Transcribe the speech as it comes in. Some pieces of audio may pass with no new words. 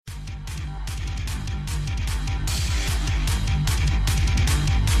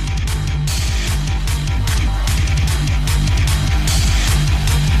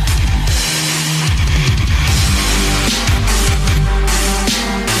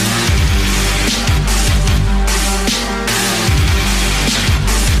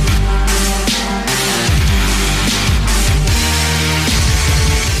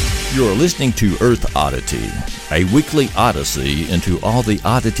listening to Earth Oddity, a weekly odyssey into all the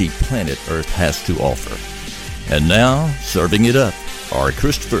oddity planet Earth has to offer. And now, serving it up are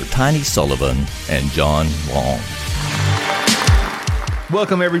Christopher Tiny Sullivan and John Long.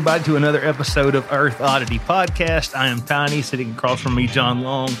 Welcome, everybody, to another episode of Earth Oddity Podcast. I am Tiny, sitting across from me, John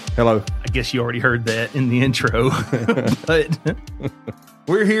Long. Hello. I guess you already heard that in the intro. But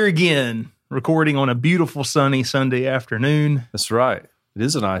we're here again, recording on a beautiful sunny Sunday afternoon. That's right. It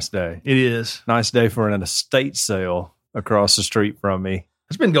is a nice day. It is. Nice day for an estate sale across the street from me.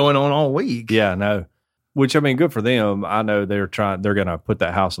 It's been going on all week. Yeah, I know. Which, I mean, good for them. I know they're going to put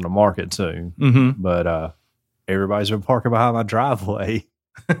that house on the market soon. Mm-hmm. But everybody's been parking behind my driveway.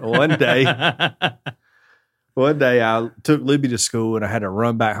 One day I took Libby to school and I had to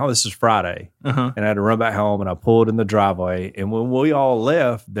run back home. This is Friday. Uh-huh. And I had to run back home and I pulled in the driveway. And when we all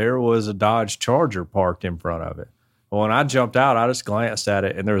left, there was a Dodge Charger parked in front of it. Well, when I jumped out, I just glanced at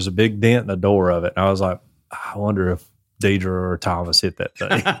it and there was a big dent in the door of it. And I was like, I wonder if Deidre or Thomas hit that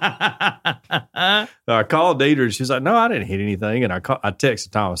thing. So I called Deidre and she's like, no, I didn't hit anything. And I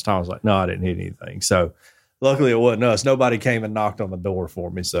texted Thomas. Thomas was like, no, I didn't hit anything. So luckily it wasn't us. Nobody came and knocked on the door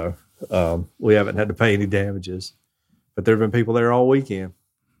for me. So we haven't had to pay any damages. But there have been people there all weekend.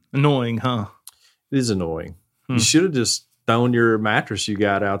 Annoying, huh? It is annoying. You should have just thrown your mattress you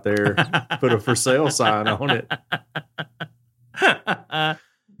got out there, put a for sale sign on it.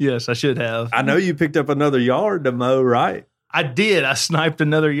 Yes, I should have. I know you picked up another yard to mow, right? I did. I sniped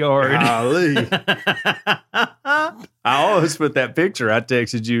another yard. Golly. I always put that picture I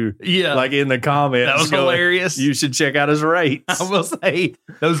texted you, like in the comments. That was hilarious. You should check out his rates. I will say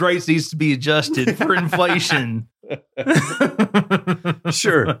those rates needs to be adjusted for inflation.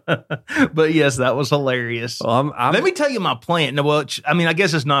 Sure. But yes, that was hilarious. Well, Let me tell you my plan. No, well, I mean, I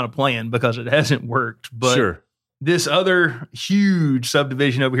guess it's not a plan because it hasn't worked, but sure. This other huge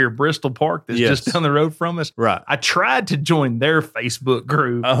subdivision over here, Bristol Park, that's just down the road from us. Right. I tried to join their Facebook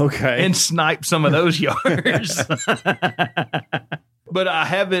group and snipe some of those yards. But I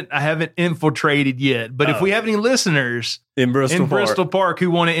haven't infiltrated yet. But if we have any listeners in Bristol Park who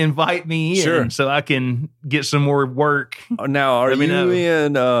want to invite me in so I can get some more work. Now, are you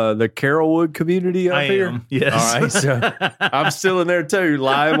in the Carrollwood community up here? I am, yes. All right, so I'm still in there too.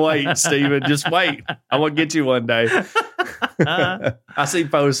 Lie and wait, Stephen. Just wait. I'm going to get you one day. I see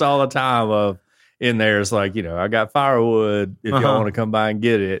posts all the time of in there. It's like, I got firewood if y'all want to come by and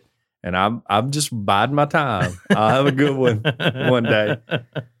get it. And I'm just biding my time. I'll have a good one day.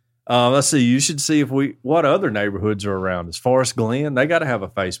 Let's see. You should see what other neighborhoods are around us. Forest Glen, they got to have a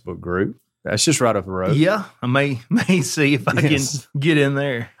Facebook group. That's just right up the road. Yeah, I may see if I can get in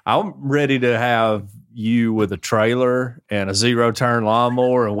there. I'm ready to have you with a trailer and a zero-turn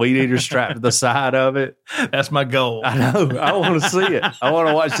lawnmower and weed eater strapped to the side of it. That's my goal. I know. I want to see it. I want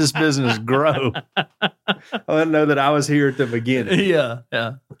to watch this business grow. I want to know that I was here at the beginning. Yeah.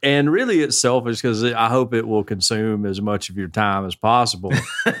 And really it's selfish because I hope it will consume as much of your time as possible.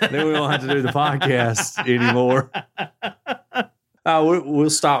 Then we won't have to do the podcast anymore. We'll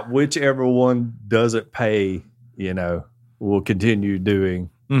stop whichever one doesn't pay, we'll continue doing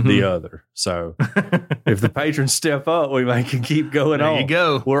the other. So if the patrons step up, we can keep going on. There you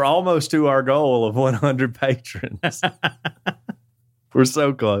go. We're almost to our goal of 100 patrons. We're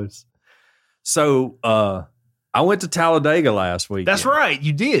so close. So I went to Talladega last week. That's right.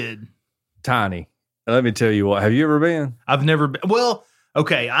 You did. Tiny. Let me tell you what. Have you ever been? I've never been. Well,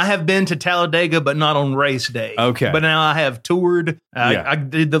 okay. I have been to Talladega, but not on race day. Okay. But now I have toured. I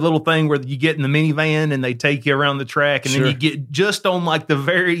did the little thing where you get in the minivan and they take you around the track and then you get just on like the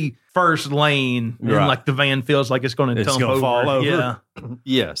very first lane and like the van feels like it's going to fall over. Yeah.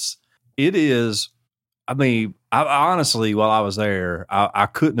 Yes. It is. I mean, I honestly, while I was there, I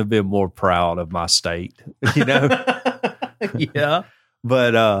couldn't have been more proud of my state, Yeah.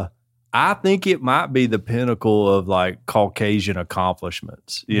 But I think it might be the pinnacle of like Caucasian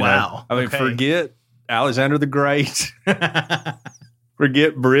accomplishments. Wow. I mean, forget Alexander the Great.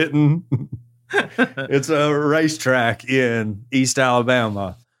 Forget Britain. It's a racetrack in East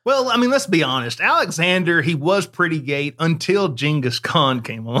Alabama. Well, I mean, let's be honest. Alexander, he was pretty gay until Genghis Khan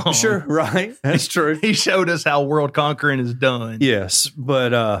came along. Sure, right. That's true. He showed us how world conquering is done. Yes,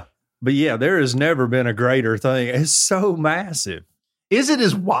 but yeah, there has never been a greater thing. It's so massive. Is it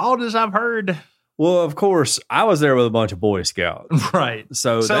as wild as I've heard? Well, of course, I was there with a bunch of Boy Scouts. Right.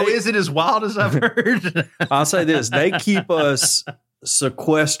 So is it as wild as I've heard? I'll say this. They keep us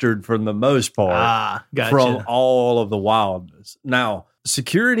sequestered from the most part from all of the wildness. Now,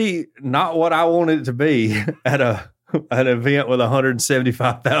 security, not what I wanted it to be at an event with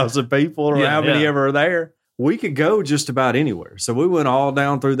 175,000 people or how many ever are there. we could go just about anywhere. So we went all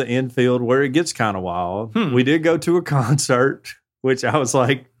down through the infield where it gets kind of wild. We did go to a concert, which I was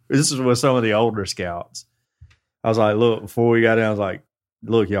like, this is with some of the older scouts. I was like, look, before we got in, I was like,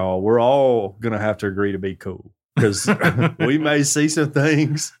 look, y'all, we're all going to have to agree to be cool because we may see some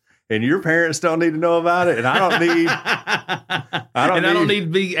things and your parents don't need to know about it. And I don't need to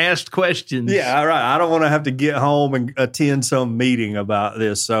be asked questions. Yeah, right. I don't want to have to get home and attend some meeting about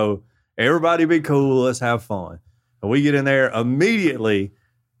this. So everybody be cool. Let's have fun. And we get in there immediately,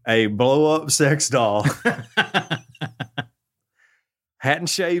 a blow up sex doll. Hadn't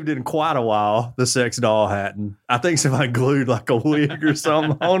shaved in quite a while, the sex doll hadn't. I think somebody glued like a wig or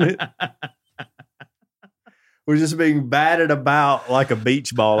something on it. We're just being batted about like a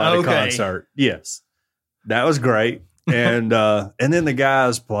beach ball at a concert. Yes. That was great. And then the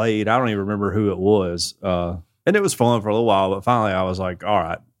guys played. I don't even remember who it was. And it was fun for a little while, but finally I was like, all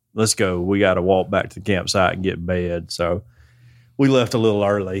right, let's go. We got to walk back to the campsite and get in bed. So we left a little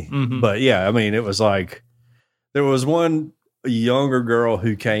early. But yeah, I mean, it was like there was one younger girl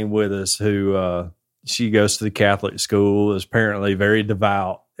who came with us who she goes to the Catholic school, is apparently very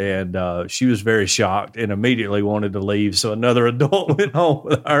devout, and she was very shocked and immediately wanted to leave. So another adult went home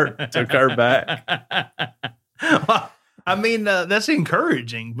with her, took her back. Well, I mean, that's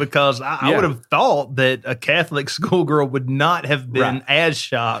encouraging because I would have thought that a Catholic schoolgirl would not have been as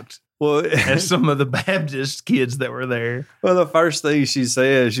shocked as some of the Baptist kids that were there. Well, the first thing she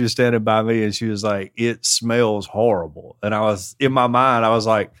said, she was standing by me and she was like, "It smells horrible." And I was, in my mind, I was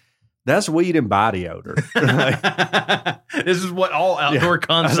like, that's weed and body odor. This is what all outdoor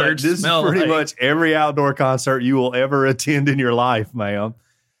concerts this smell is pretty like. much every outdoor concert you will ever attend in your life, ma'am.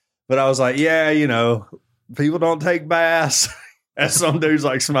 But I was like, yeah, you know, people don't take baths. As some dude's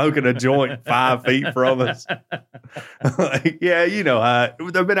like smoking a joint 5 feet from us. Like, yeah, you know,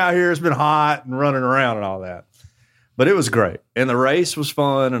 they've been out here. It's been hot and running around and all that. But it was great. And the race was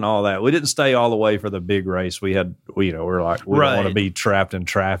fun and all that. We didn't stay all the way for the big race. We had, you know, we're like, we don't want to be trapped in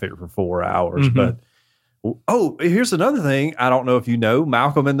traffic for 4 hours. But, here's another thing. I don't know if you know,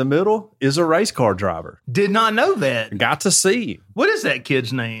 Malcolm in the Middle is a race car driver. Did not know that. Got to see him. What is that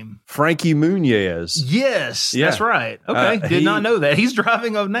kid's name? Frankie Muniz. Yes, that's right. Okay, did not know that. He's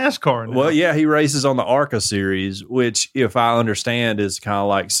driving a NASCAR now. Well, yeah, he races on the ARCA series, which, if I understand, is kind of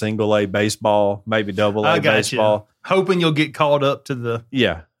like single A baseball, maybe double A baseball. Hoping you'll get called up to the...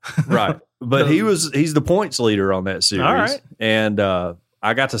 Yeah, right. But he's the points leader on that series. All right. And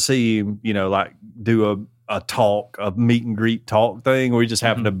I got to see him, you know, like do a meet and greet talk thing where he just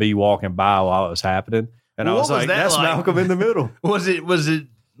happened to be walking by while it was happening. And I was like, that's like? Malcolm in the Middle. Was it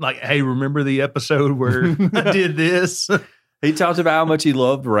like, hey, remember the episode where I did this? He talked about how much he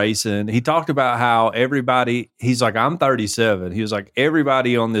loved racing. He talked about how everybody, he's like, I'm 37. He was like,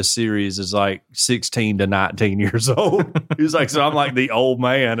 everybody on this series is like 16 to 19 years old. He was like, so I'm like the old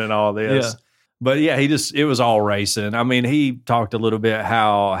man and all this. Yeah. But yeah, it was all racing. I mean, he talked a little bit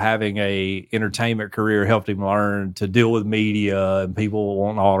how having a entertainment career helped him learn to deal with media and people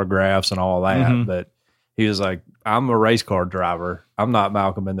wanting autographs and all that. But he was like, I'm a race car driver. I'm not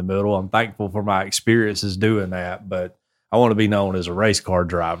Malcolm in the Middle. I'm thankful for my experiences doing that, but I want to be known as a race car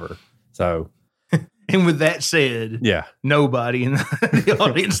driver. So, and with that said, nobody in the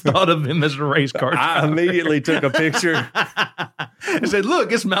audience thought of him as a race car driver. I immediately took a picture and said,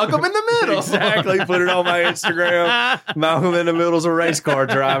 "Look, it's Malcolm in the Middle." Exactly. Put it on my Instagram. Malcolm in the Middle's a race car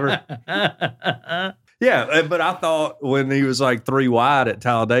driver. Yeah, but I thought when he was like 3 wide at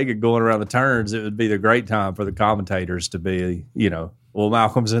Talladega going around the turns, it would be the great time for the commentators to be, you know, well,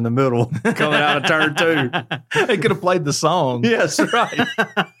 Malcolm's in the middle coming out of turn 2. They could have played the song. Yes, right.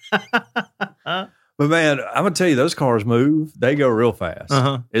 But man, I'm gonna tell you, those cars move. They go real fast.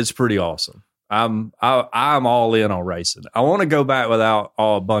 It's pretty awesome. I'm all in on racing. I want to go back without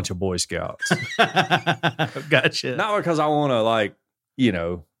a bunch of Boy Scouts. Gotcha. Not because I want to, like, you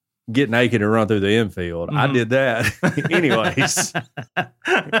know, get naked and run through the infield. I did that anyways.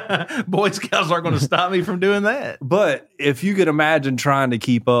 Boy Scouts aren't going to stop me from doing that. But if you could imagine trying to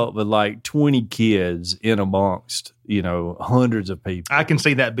keep up with like 20 kids in amongst, you know, hundreds of people. I can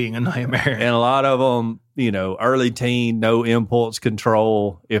see that being a nightmare. And a lot of them, you know, early teen, no impulse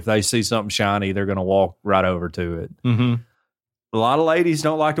control. If they see something shiny, they're going to walk right over to it. A lot of ladies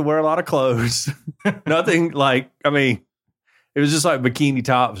don't like to wear a lot of clothes. Nothing like, I mean, it was just like bikini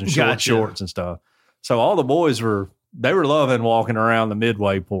tops and shorts and stuff. So all the boys were loving walking around the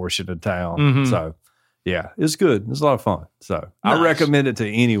midway portion of town. So yeah, it's good. It's a lot of fun. So nice. I recommend it to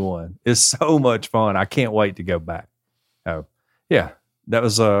anyone. It's so much fun. I can't wait to go back. Oh yeah, that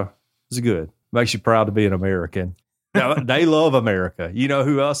was good. Makes you proud to be an American. Now, they love America. You know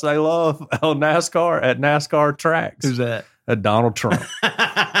who else they love on NASCAR at NASCAR tracks? Who's that? Donald Trump.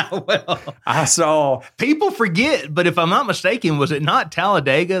 Well, I saw people forget, but if I'm not mistaken, was it not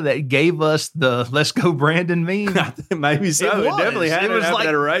Talladega that gave us the "Let's Go Brandon" meme? Maybe so. It definitely had it like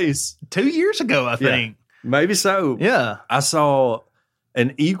at a race 2 years ago, I think. Maybe so. Yeah, I saw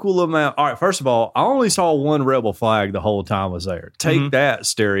an equal amount. All right, first of all, I only saw one rebel flag the whole time I was there. Take that,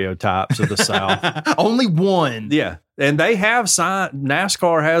 stereotypes of the South. Only one. Yeah. And they have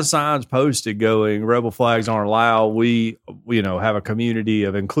NASCAR has signs posted going, rebel flags aren't allowed. We have a community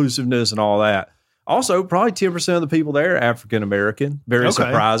of inclusiveness and all that. Also, probably 10% of the people there are African American. Very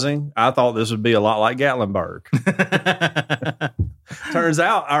surprising. I thought this would be a lot like Gatlinburg. Turns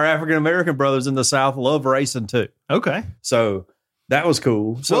out our African American brothers in the South love racing too. Okay. So that was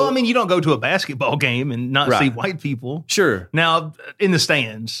cool. So, well, I mean, you don't go to a basketball game and not see white people. Sure. Now, in the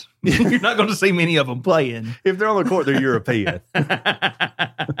stands, you're not going to see many of them playing. If they're on the court, they're European. But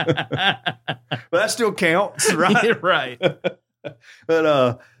that still counts, right? Right.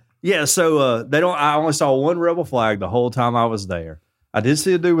 But, so they don't. I only saw one rebel flag the whole time I was there. I did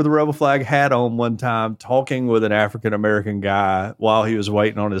see a dude with a rebel flag hat on one time talking with an African-American guy while he was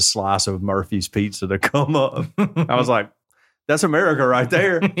waiting on his slice of Murphy's pizza to come up. I was like, that's America right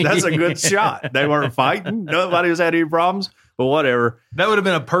there. That's a good shot. They weren't fighting. Nobody was had any problems, but whatever. That would have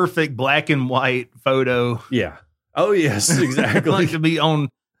been a perfect black and white photo. Yeah. Oh, yes, exactly. Like to be on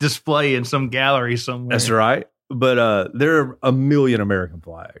display in some gallery somewhere. That's right. But there are a million American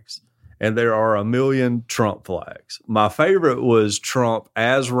flags, and there are a million Trump flags. My favorite was Trump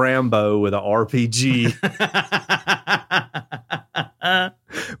as Rambo with an RPG.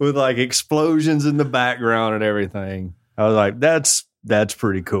 With like explosions in the background and everything. I was like, that's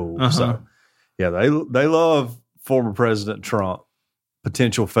pretty cool. So, yeah, they love former President Trump,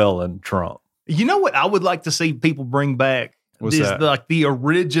 potential felon Trump. You know what I would like to see people bring back? What's that? Like the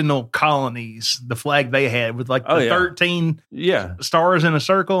original colonies, the flag they had with like the 13 stars in a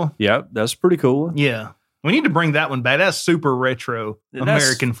circle. Yeah, that's pretty cool. Yeah. We need to bring that one back. That's super retro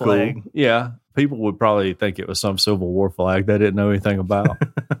American flag. Cool. Yeah. People would probably think it was some Civil War flag they didn't know anything about.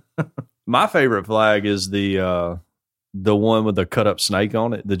 My favorite flag is the one with the cut up snake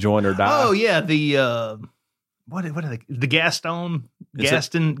on it, the join or die. Oh yeah, the what are they? The Gaston.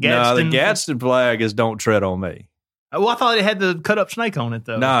 No, the Gadsden flag is "Don't tread on me." Well, I thought it had the cut up snake on it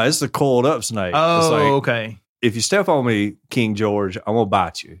though. No, it's the coiled up snake. Oh, okay. If you step on me, King George, I'm gonna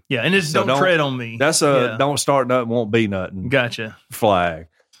bite you. Yeah, and it's don't tread on me. That's don't start nothing, won't be nothing. Gotcha. Flag.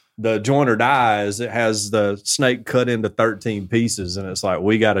 The join or die is it has the snake cut into 13 pieces, and it's like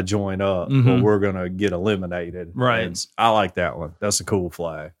we got to join up, or we're gonna get eliminated. Right. And I like that one. That's a cool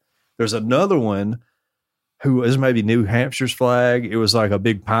flag. There's another one who is maybe New Hampshire's flag. It was like a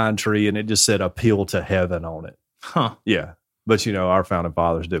big pine tree, and it just said "Appeal to Heaven" on it. Huh. Yeah. But, our founding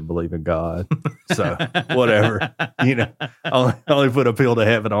fathers didn't believe in God. So, whatever. Only put "Appeal to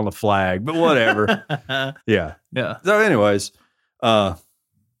Heaven" on the flag. But whatever. Yeah. Yeah. So, anyways, go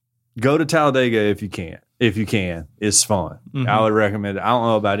to Talladega if you can. If you can. It's fun. I would recommend it. I don't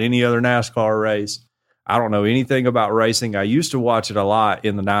know about any other NASCAR race. I don't know anything about racing. I used to watch it a lot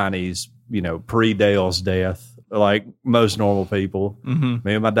in the 90s, pre-Dale's death. Like most normal people.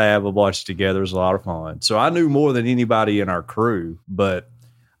 Me and my dad would watch it together. It was a lot of fun. So I knew more than anybody in our crew, but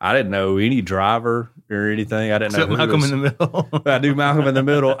I didn't know any driver or anything. I didn't know who Malcolm in the middle. I knew Malcolm in the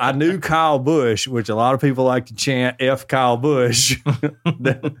middle. I knew Kyle Busch, which a lot of people like to chant F Kyle Busch.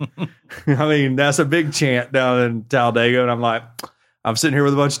 I mean, that's a big chant down in Talladega. And I'm like, I'm sitting here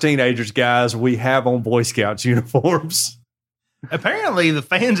with a bunch of teenagers, guys. We have on Boy Scouts uniforms. Apparently, the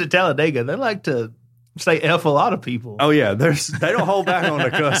fans at Talladega, they like to say F a lot of people. Oh, yeah. They don't hold back on the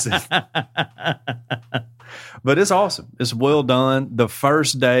cussing. But it's awesome. It's well done. The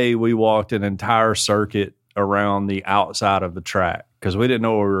first day we walked an entire circuit around the outside of the track because we didn't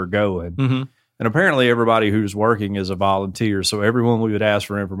know where we were going. And apparently everybody who's working is a volunteer. So everyone we would ask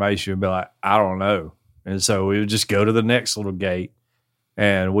for information would be like, I don't know. And so we would just go to the next little gate.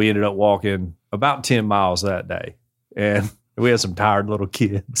 And we ended up walking about 10 miles that day. And we had some tired little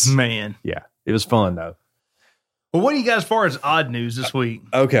kids. Man. Yeah. It was fun, though. Well, what do you got as far as odd news this week?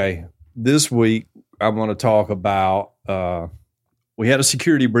 Okay. This week, I'm going to talk about we had a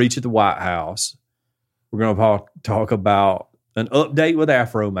security breach at the White House. We're going to talk about an update with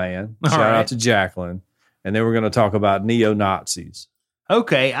Afro Man. Shout out to Jacqueline. And then we're going to talk about neo-Nazis.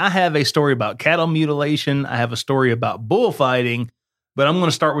 Okay. I have a story about cattle mutilation. I have a story about bullfighting. But I'm going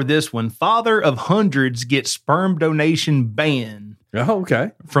to start with this one. Father of hundreds gets sperm donation ban. Oh,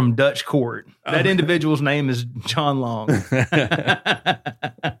 okay. From Dutch court. That individual's name is John Long.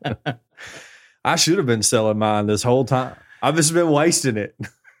 I I should have been selling mine this whole time. I've just been wasting it.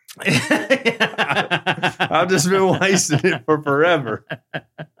 I've just been wasting it for forever.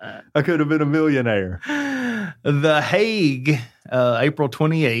 I could have been a millionaire. The Hague, April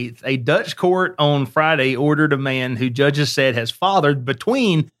 28th, a Dutch court on Friday ordered a man who judges said has fathered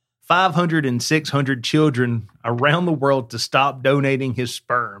between 500 and 600 children around the world to stop donating his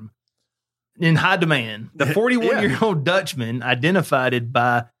sperm. In high demand, the 41-year-old Dutchman, identified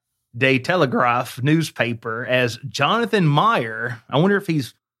by De Telegraaf newspaper as Jonathan Meyer. I wonder if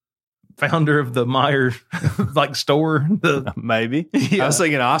he's founder of the Meyer store. Maybe. Yeah. I was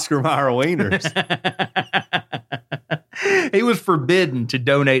thinking Oscar Mayer wieners. He was forbidden to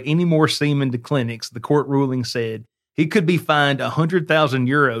donate any more semen to clinics. The court ruling said he could be fined 100,000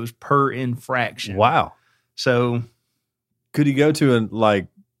 euros per infraction. Wow. So could he go to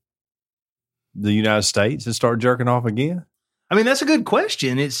the United States and start jerking off again? I mean, that's a good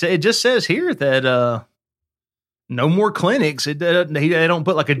question. It just says here that no more clinics. They don't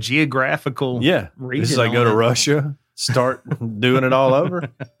put like a geographical region. It's like go to Russia, start doing it all over.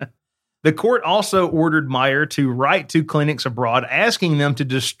 The court also ordered Meyer to write to clinics abroad, asking them to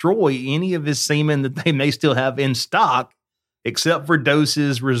destroy any of his semen that they may still have in stock, except for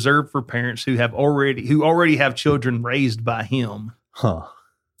doses reserved for parents who already have children raised by him. Huh.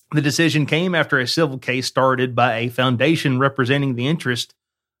 The decision came after a civil case started by a foundation representing the interest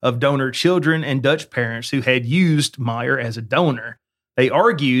of donor children and Dutch parents who had used Meyer as a donor. They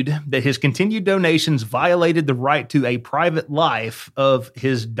argued that his continued donations violated the right to a private life of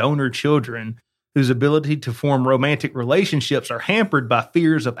his donor children, whose ability to form romantic relationships are hampered by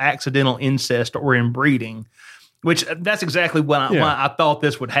fears of accidental incest or inbreeding. Which that's exactly why I thought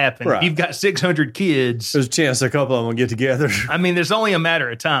this would happen. Right. You've got 600 kids. There's a chance a couple of them will get together. I mean, there's only a matter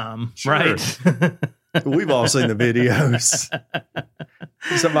of time, right? We've all seen the videos.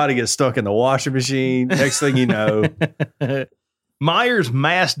 Somebody gets stuck in the washing machine. Next thing you know. Meyer's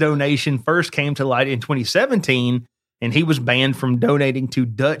mass donation first came to light in 2017, and he was banned from donating to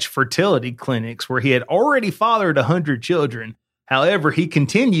Dutch fertility clinics where he had already fathered 100 children. However, he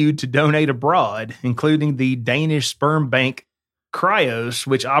continued to donate abroad, including the Danish sperm bank Cryos,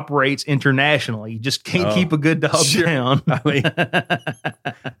 which operates internationally. You just can't keep a good dog down. I mean,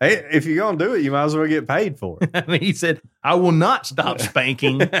 hey, if you're going to do it, you might as well get paid for it. I mean, he said, I will not stop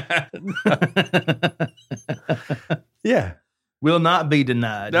spanking. Yeah. Will not be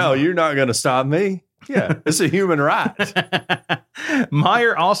denied. No, you're not going to stop me. Yeah, it's a human right.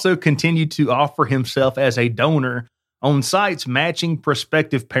 Meyer also continued to offer himself as a donor on sites matching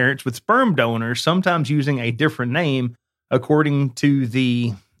prospective parents with sperm donors, sometimes using a different name, according to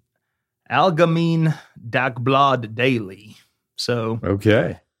the Algemeen Dagblad Daily. So,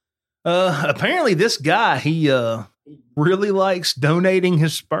 okay. Apparently this guy, he really likes donating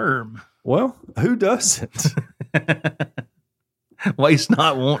his sperm. Well, who doesn't? Waste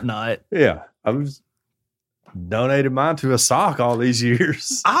not, want not. Yeah, I was donated mine to a sock all these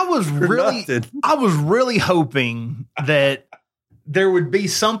years. I was really hoping that there would be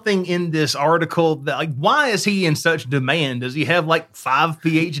something in this article that, like, why is he in such demand? Does he have like 5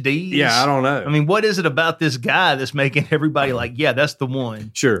 PhDs? Yeah, I don't know. I mean, what is it about this guy that's making everybody like, yeah, that's the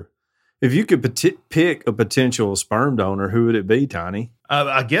one? Sure. If you could pick a potential sperm donor, who would it be, Tiny?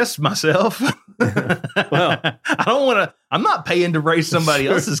 I guess myself. Well, I'm not paying to raise somebody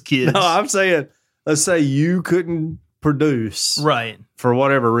else's kids. No, I'm saying, let's say you couldn't produce. Right. For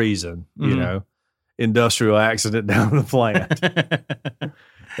whatever reason, you know, industrial accident down the plant.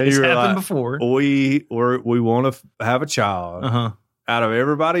 It's happened before. We want to have a child. Out of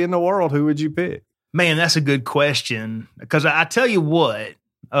everybody in the world, who would you pick? Man, that's a good question. Because I tell you what,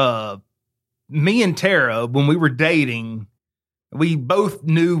 me and Tara, when we were dating, we both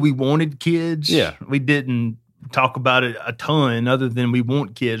knew we wanted kids. Yeah. We didn't talk about it a ton other than we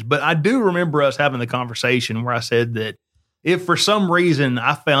want kids. But I do remember us having the conversation where I said that if for some reason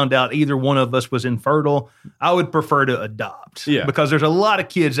I found out either one of us was infertile, I would prefer to adopt. Yeah. Because there's a lot of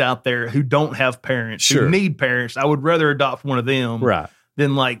kids out there who don't have parents, who need parents. I would rather adopt one of them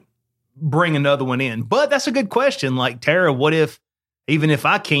than like bring another one in. But that's a good question. Like, Tara, what if, even if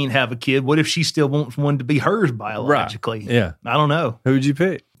I can't have a kid, what if she still wants one to be hers biologically? Right. Yeah. I don't know. Who would you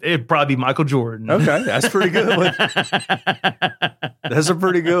pick? It'd probably be Michael Jordan. Okay. That's a pretty good one. That's a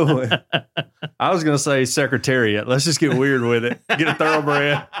pretty good one. I was going to say Secretariat. Let's just get weird with it. Get a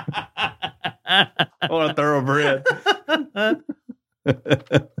thoroughbred. I want a thoroughbred.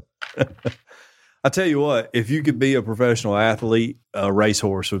 I tell you what, if you could be a professional athlete, a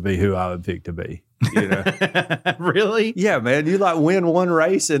racehorse would be who I would pick to be. You know? Really? Yeah, man. You like win one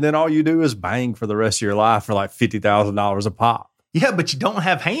race and then all you do is bang for the rest of your life for like $50,000 a pop. Yeah, but you don't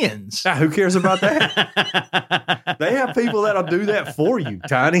have hands. Who cares about that? They have people that'll do that for you,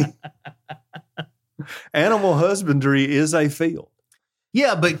 Tiny. Animal husbandry is a field.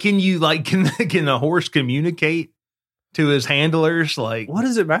 Yeah, but can you can a horse communicate to his handlers? Like, what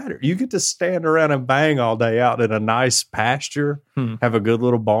does it matter? You get to stand around and bang all day out in a nice pasture, have a good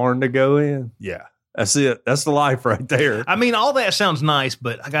little barn to go in. Yeah, that's it. That's the life right there. I mean, all that sounds nice,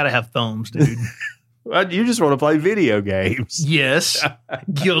 but I got to have thumbs, dude. Well, you just want to play video games. Yes.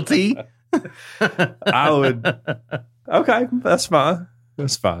 Guilty. I would. Okay, that's fine.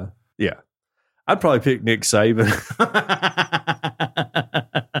 That's fine. Yeah. I'd probably pick Nick Saban.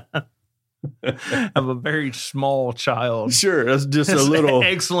 I'm a very small child. Sure. That's just a little.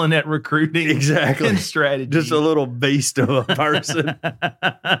 Excellent at recruiting. Exactly. And strategy. Just a little beast of a person.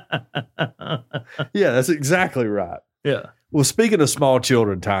 Yeah, that's exactly right. Yeah. Well, speaking of small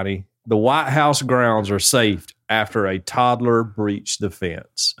children, Tiny, the White House grounds are safe after a toddler breached the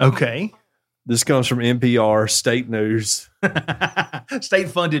fence. Okay. This comes from NPR, state news.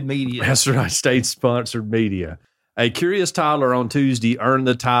 State-funded media. That's right, state-sponsored media. A curious toddler on Tuesday earned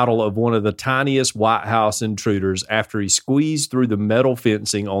the title of one of the tiniest White House intruders after he squeezed through the metal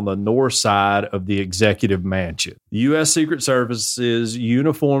fencing on the north side of the executive mansion. The U.S. Secret Service's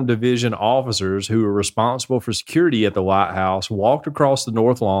uniformed division officers who were responsible for security at the White House walked across the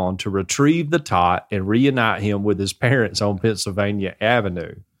north lawn to retrieve the tot and reunite him with his parents on Pennsylvania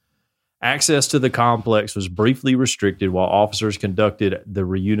Avenue. Access to the complex was briefly restricted while officers conducted the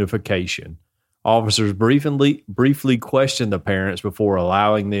reunification. Officers briefly questioned the parents before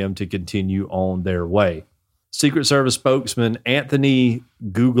allowing them to continue on their way. Secret Service spokesman Anthony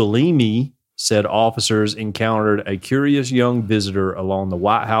Guglielmi said officers encountered a curious young visitor along the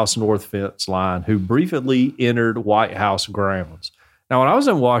White House north fence line who briefly entered White House grounds. Now, when I was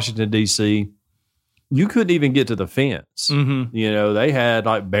in Washington, D.C., you couldn't even get to the fence. Mm-hmm. You know, they had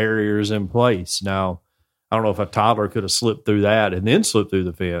like barriers in place. Now, I don't know if a toddler could have slipped through that and then slipped through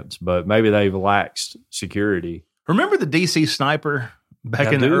the fence, but maybe they've laxed security. Remember the DC sniper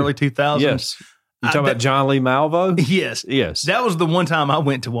back in the early 2000s? Yes. You talking about John Lee Malvo? Yes. Yes. That was the one time I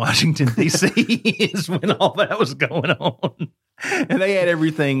went to Washington, D.C. is when all that was going on. And they had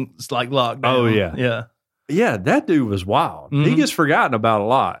everything like locked down. Oh, yeah. Yeah. Yeah, that dude was wild. Mm-hmm. He gets forgotten about a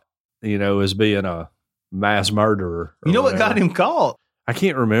lot, you know, as being a mass murderer. You know what got him caught? I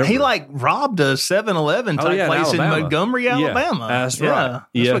can't remember. He like robbed a 7-Eleven type place in Montgomery, Alabama. Yeah, that's right.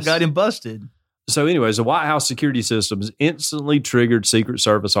 That's what got him busted. So anyways, the White House security systems instantly triggered Secret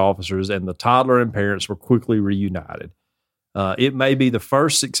Service officers, and the toddler and parents were quickly reunited. It may be the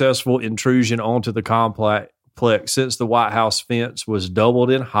first successful intrusion onto the complex since the White House fence was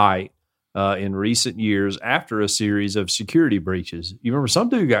doubled in height in recent years after a series of security breaches. You remember some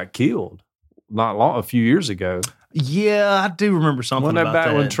dude got killed a few years ago. Yeah, I do remember something Wasn't that about back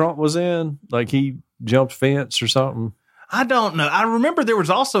that. when Trump was in? Like he jumped fence or something? I don't know. I remember there was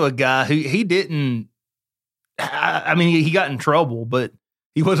also a guy who he didn't. I mean, he got in trouble, but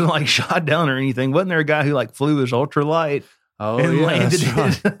he wasn't like shot down or anything. Wasn't there a guy who like flew his ultralight and landed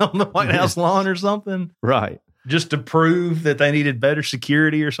it on the White House lawn or something? Right. Just to prove that they needed better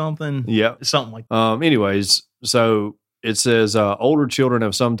security or something. Yeah. Something like that. Anyways, so it says older children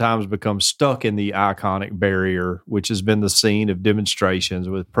have sometimes become stuck in the iconic barrier, which has been the scene of demonstrations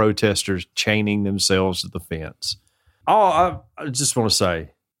with protesters chaining themselves to the fence. Oh, I just want to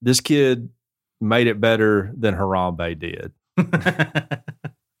say, this kid made it better than Harambe did.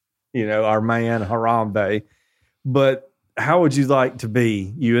 You know, our man Harambe. But how would you like to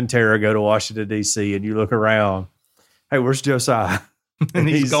be? You and Tara go to Washington, D.C., and you look around. Hey, where's Josiah? And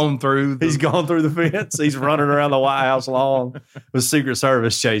he's gone through. He's gone through the fence. He's running around the White House lawn with Secret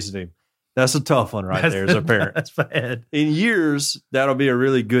Service chasing him. That's a tough one there as a parent. That's bad. In years, that'll be a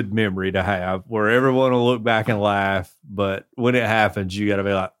really good memory to have where everyone will look back and laugh. But when it happens, you got to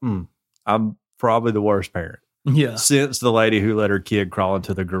be like, I'm probably the worst parent. Yeah. Since the lady who let her kid crawl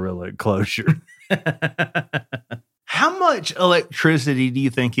into the gorilla enclosure. How much electricity do you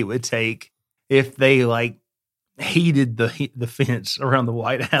think it would take if they like heated the fence around the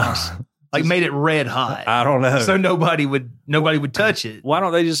White House? Like made it red hot. I don't know. So nobody would touch it. Why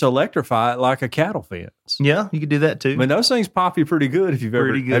don't they just electrify it like a cattle fence? Yeah, you could do that too. I mean, those things pop you pretty good if you've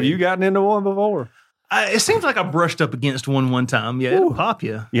ever. Have you gotten into one before? It seems like I brushed up against one time. Yeah, it'll pop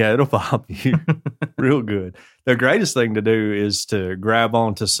you. Yeah, it'll pop you real good. The greatest thing to do is to grab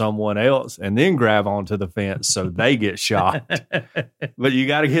onto someone else and then grab onto the fence so they get shot. But you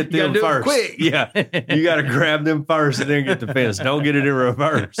got to get them first. Quick. Yeah, you got to grab them first and then get the fence. Don't get it in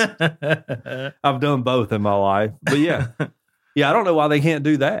reverse. I've done both in my life. But yeah, Yeah, I don't know why they can't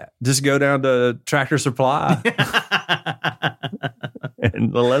do that. Just go down to Tractor Supply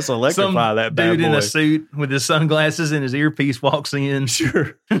and let's electrify that bad boy. Dude in a suit with his sunglasses and his earpiece walks in.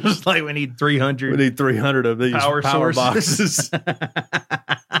 Sure. It's like we need 300. We need 300 of these power boxes.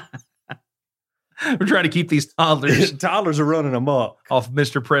 We're trying to keep these toddlers. Toddlers are running amok off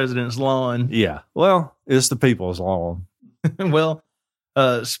Mr. President's lawn. Yeah. Well, it's the people's lawn. Well,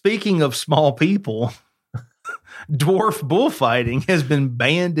 speaking of small people, dwarf bullfighting has been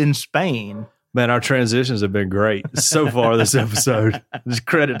banned in Spain. Man, our transitions have been great so far this episode. Just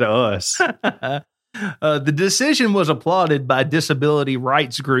credit to us. The decision was applauded by disability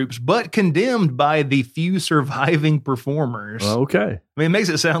rights groups, but condemned by the few surviving performers. Okay. I mean, it makes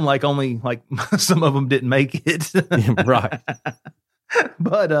it sound like only like some of them didn't make it. Right.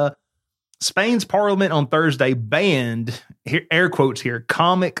 But Spain's parliament on Thursday banned, air quotes here,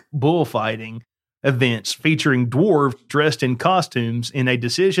 comic bullfighting events featuring dwarves dressed in costumes in a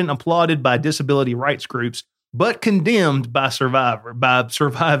decision applauded by disability rights groups, but condemned by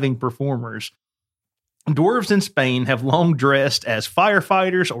surviving performers. Dwarves in Spain have long dressed as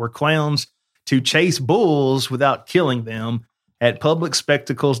firefighters or clowns to chase bulls without killing them at public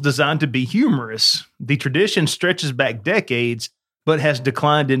spectacles designed to be humorous. The tradition stretches back decades, but has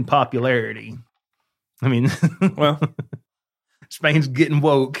declined in popularity. I mean, well, Spain's getting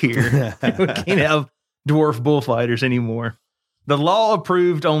woke here. We can't have dwarf bullfighters anymore. The law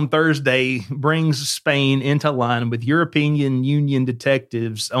approved on Thursday brings Spain into line with European Union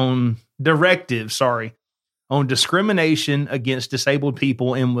directives on discrimination against disabled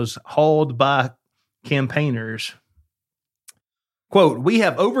people and was hauled by campaigners. Quote, "We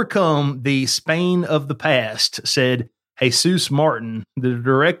have overcome the Spain of the past," said Jesus Martin, the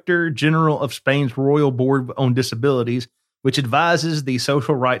Director General of Spain's Royal Board on Disabilities, which advises the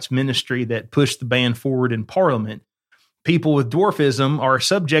social rights ministry that pushed the ban forward in Parliament. People with dwarfism are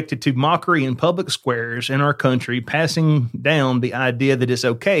subjected to mockery in public squares in our country, passing down the idea that it's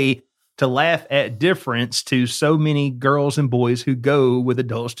okay to laugh at difference to so many girls and boys who go with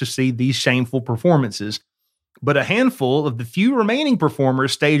adults to see these shameful performances. But a handful of the few remaining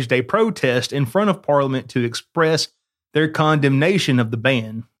performers staged a protest in front of Parliament to express their condemnation of the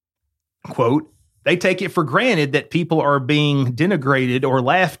ban. Quote, "They take it for granted that people are being denigrated or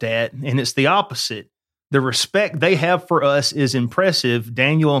laughed at, and it's the opposite. The respect they have for us is impressive,"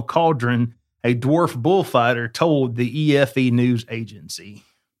 Daniel Caldron, a dwarf bullfighter, told the EFE news agency.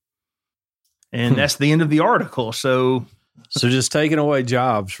 And that's the end of the article. So just taking away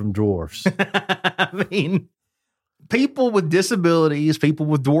jobs from dwarfs. I mean, people with disabilities, people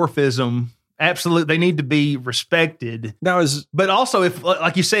with dwarfism, absolutely, they need to be respected. But also, if,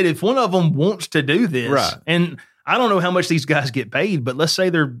 like you said, if one of them wants to do this, right. And I don't know how much these guys get paid, but let's say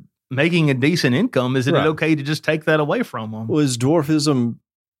they're making a decent income, is it okay to just take that away from them? Well, is dwarfism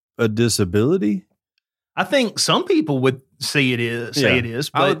a disability? I think some people would say it is.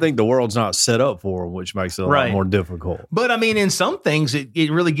 But I would think the world's not set up for them, which makes it a lot more difficult. But I mean, in some things,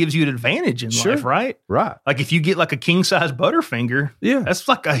 it really gives you an advantage in life, right? Right. Like if you get like a king size Butterfinger, that's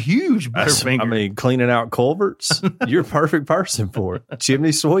like a huge Butterfinger. I mean, cleaning out culverts, you're a perfect person for it.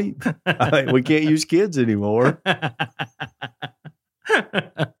 Chimney sweep. I mean, we can't use kids anymore.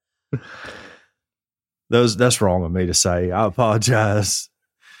 That's wrong of me to say. I apologize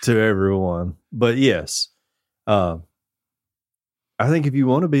to everyone. But yes, I think if you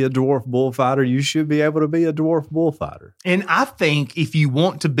want to be a dwarf bullfighter, you should be able to be a dwarf bullfighter. And I think if you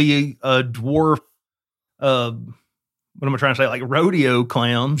want to be a dwarf, what am I trying to say? Like rodeo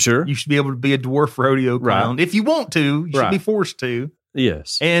clown. Sure. You should be able to be a dwarf rodeo clown. Right. If you want to, you should be forced to.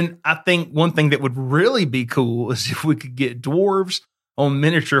 Yes. And I think one thing that would really be cool is if we could get dwarves on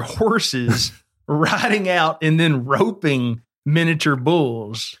miniature horses riding out and then roping miniature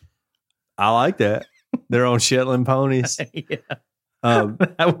bulls. I like that. They're on Shetland ponies. Yeah.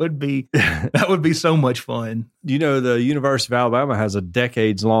 That would be so much fun. You know, the University of Alabama has a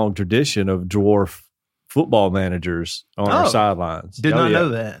decades-long tradition of dwarf football managers on our sidelines. Did not know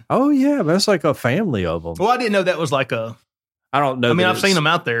that. Oh, yeah. That's like a family of them. Well, I didn't know that was like a... I don't know. I mean, I've seen them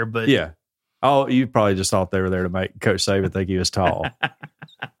out there, but... Yeah. Oh, you probably just thought they were there to make Coach Saban think he was tall.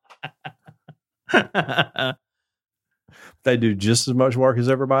 They do just as much work as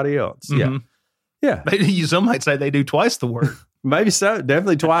everybody else. Mm-hmm. Yeah. Some might say they do twice the work. Maybe so.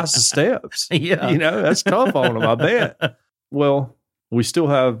 Definitely twice the steps. Yeah. You know, that's tough on them, I bet. Well, we still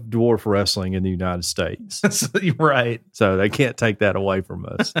have dwarf wrestling in the United States. Right. So they can't take that away from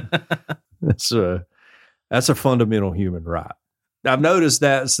us. That's a fundamental human right. I've noticed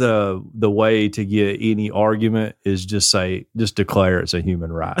that's the way to get any argument is just declare it's a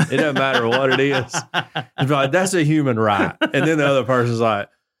human right. It doesn't matter what it is. It's like, that's a human right. And then the other person's like,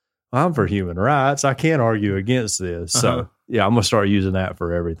 well, I'm for human rights. I can't argue against this. So yeah, I'm going to start using that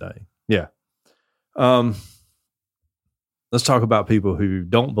for everything. Yeah. Let's talk about people who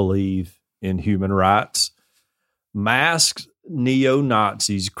don't believe in human rights. Masked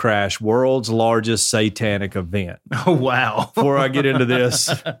neo-Nazis crash world's largest satanic event. Oh, wow. Before I get into this,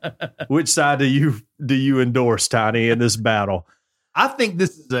 which side do you endorse, Tiny, in this battle? I think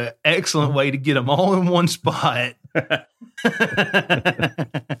this is an excellent way to get them all in one spot.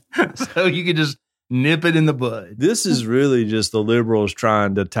 So you can just nip it in the bud. This is really just the liberals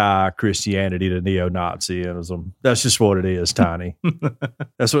trying to tie Christianity to neo-Nazism. That's just what it is, Tiny.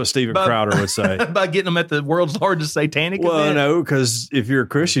 That's what Steven Crowder would say. By getting them at the world's largest satanic event? Well, no, because if you're a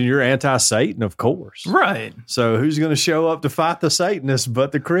Christian, you're anti-Satan, of course. Right. So who's going to show up to fight the Satanists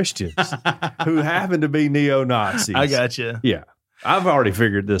but the Christians who happen to be neo-Nazis? I got you. Yeah. I've already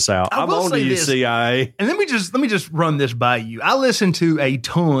figured this out. I'm on to you, CIA. And let me just run this by you. I listen to a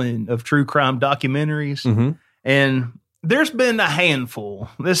ton of true crime documentaries, and there's been a handful.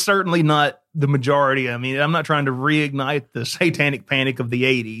 That's certainly not the majority. I mean, I'm not trying to reignite the satanic panic of the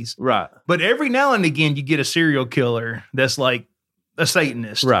 80s. Right. But every now and again, you get a serial killer that's like a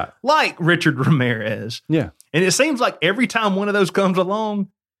Satanist. Right. Like Richard Ramirez. Yeah. And it seems like every time one of those comes along,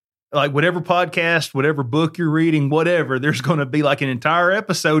 like whatever podcast, whatever book you're reading, whatever, there's going to be like an entire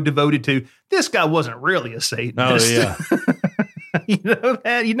episode devoted to this guy wasn't really a Satanist. Oh, yeah. You know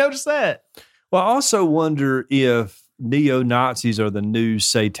that? You notice that? Well, I also wonder if neo-Nazis are the new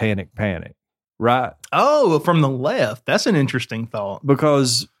satanic panic, right? Oh, from the left. That's an interesting thought.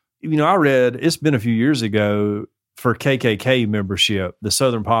 Because, I read, it's been a few years ago, for KKK membership, the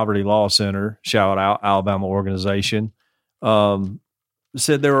Southern Poverty Law Center, shout out, Alabama organization,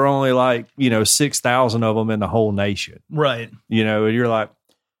 said there were only 6,000 of them in the whole nation. Right. And you're like,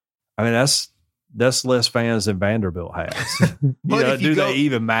 I mean, that's less fans than Vanderbilt has. Do they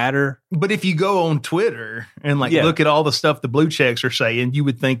even matter? But if you go on Twitter and look at all the stuff the blue checks are saying, you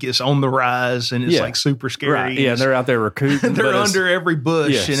would think it's on the rise and it's super scary. Right. Yeah. And they're out there recruiting. They're under every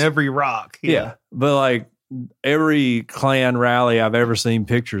bush and every rock. Yeah. But every Klan rally I've ever seen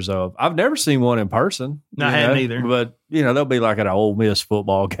pictures of, I've never seen one in person. No, I haven't either. But, they'll be like at an Ole Miss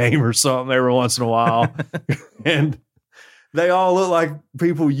football game or something every once in a while. And they all look like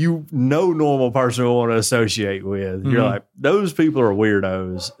people normal person would want to associate with. You're like, those people are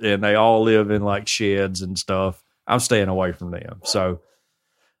weirdos, and they all live in sheds and stuff. I'm staying away from them. So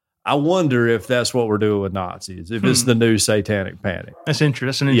I wonder if that's what we're doing with Nazis, if it's the new satanic panic. That's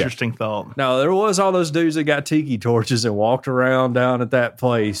interesting. An interesting thought. Now, there was all those dudes that got tiki torches and walked around down at that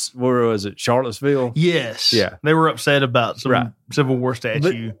place. Where was it? Charlottesville? Yes. Yeah. They were upset about some Civil War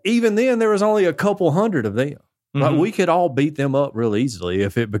statue. But even then, there was only a couple hundred of them. We could all beat them up real easily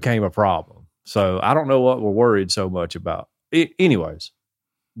if it became a problem. So I don't know what we're worried so much about. Anyways,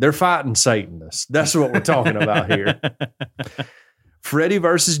 they're fighting Satanists. That's what we're talking about here. Freddy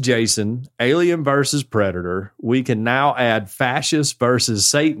versus Jason, Alien versus Predator. We can now add fascist versus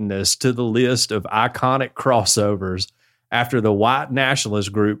Satanist to the list of iconic crossovers after the white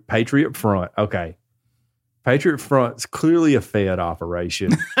nationalist group Patriot Front. Okay. Patriot Front's clearly a Fed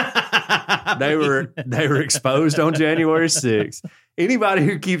operation. They were exposed on January 6th. Anybody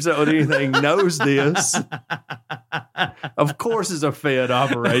who keeps up with anything knows this. Of course it's a Fed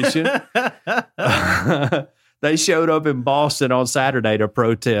operation. They showed up in Boston on Saturday to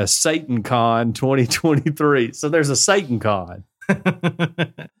protest SatanCon 2023. So there's a SatanCon.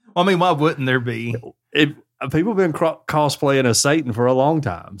 I mean, why wouldn't there be? People have been cosplaying as Satan for a long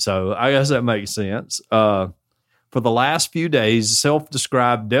time. So I guess that makes sense. For the last few days,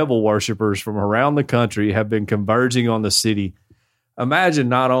 self-described devil worshippers from around the country have been converging on the city. Imagine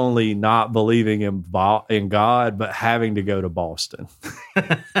not only not believing in God, but having to go to Boston.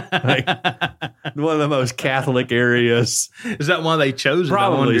 One of the most Catholic areas. Is that why they chose it?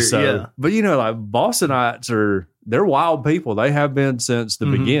 Probably so. Yeah. But, Bostonites they're wild people. They have been since the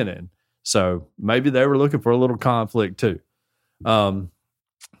beginning. So maybe they were looking for a little conflict too.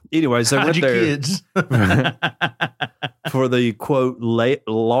 Anyways, they went there kids. for the, quote,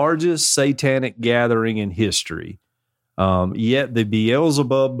 largest satanic gathering in history. Yet the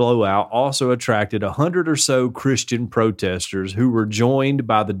Beelzebub blowout also attracted 100 or so Christian protesters who were joined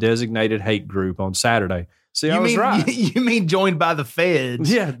by the designated hate group on Saturday. See, I was right. You mean joined by the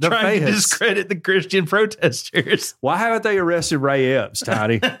feds? Yeah, the trying feds. to discredit the Christian protesters. Why haven't they arrested Ray Epps,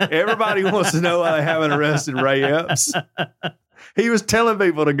 Tiny? Everybody wants to know why they haven't arrested Ray Epps. He was telling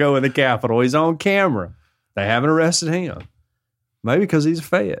people to go in the Capitol. He's on camera. They haven't arrested him. Maybe because he's a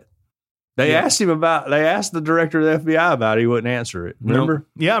Fed. They asked the director of the FBI about it. He wouldn't answer it. Remember? Nope.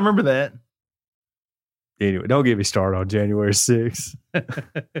 Yeah, I remember that. Anyway, don't get me started on January 6th.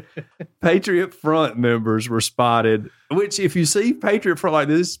 Patriot Front members were spotted, which if you see Patriot Front, like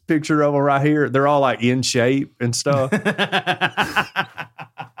this picture of them right here, they're all like in shape and stuff.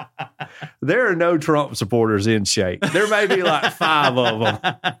 There are no Trump supporters in shape. There may be like 5 of them.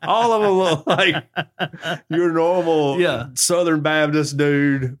 All of them look like your normal Southern Baptist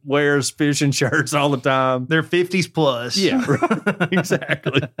dude, wears fishing shirts all the time. They're 50s plus. Yeah, right.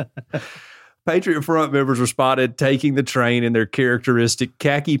 Exactly. Patriot Front members were spotted taking the train in their characteristic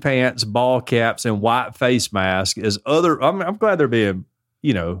khaki pants, ball caps, and white face mask. I'm glad they're being,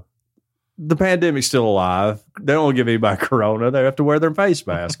 the pandemic's still alive. They don't give anybody corona. They have to wear their face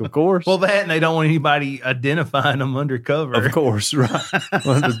mask, of course. Well, that and they don't want anybody identifying them undercover. Of course, right.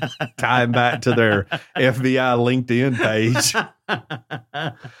 Want to tie them back to their FBI LinkedIn page.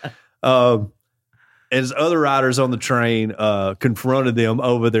 As other riders on the train confronted them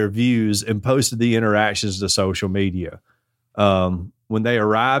over their views and posted the interactions to social media. When they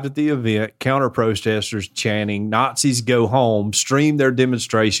arrived at the event, counter-protesters chanting "Nazis go home" streamed their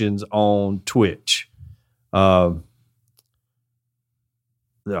demonstrations on Twitch. Oh,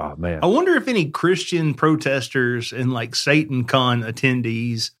 man. I wonder if any Christian protesters and like SatanCon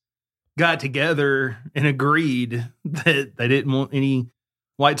attendees got together and agreed that they didn't want any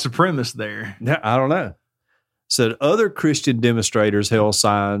white supremacists there. I don't know. Said other Christian demonstrators held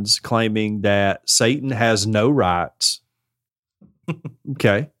signs claiming that Satan has no rights.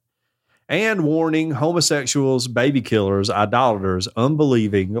 Okay. And warning homosexuals, baby killers, idolaters,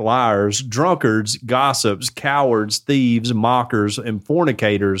 unbelieving, liars, drunkards, gossips, cowards, thieves, mockers, and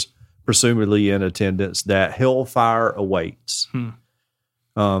fornicators, presumably in attendance, that hellfire awaits.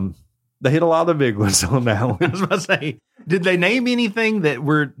 They hit a lot of the big ones on that one. I was about to say, did they name anything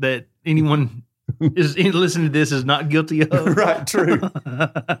that anyone is listening to this is not guilty of? Right, true.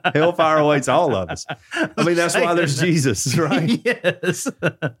 Hellfire awaits all of us. I mean, that's why there's Jesus, right? Yes.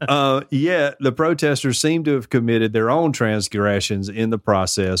 Yet the protesters seem to have committed their own transgressions in the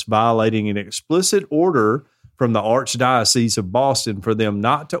process, violating an explicit order from the Archdiocese of Boston for them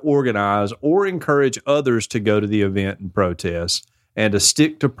not to organize or encourage others to go to the event and protest, and to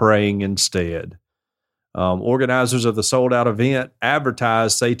stick to praying instead. Organizers of the sold-out event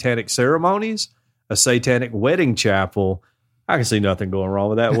advertised satanic ceremonies, a satanic wedding chapel. I can see nothing going wrong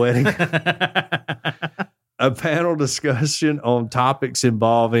with that wedding. A panel discussion on topics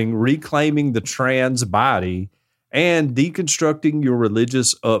involving reclaiming the trans body and deconstructing your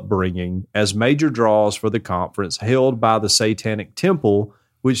religious upbringing as major draws for the conference held by the Satanic Temple,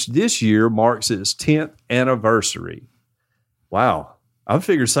 which this year marks its 10th anniversary. Wow. I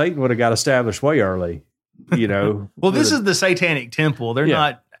figured Satan would have got established way early, Well, this is the Satanic Temple. They're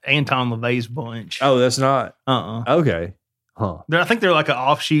not Anton LaVey's bunch. Oh, that's not? Okay. Huh. I think they're like an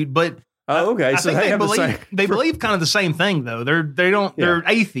offshoot, but okay. I think they believe kind of the same thing though. They're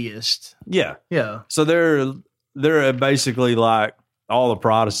atheists. Yeah. Yeah. So they're basically like all the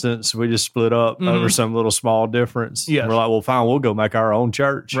Protestants. We just split up over some little small difference. Yeah. We're like, well, fine, we'll go make our own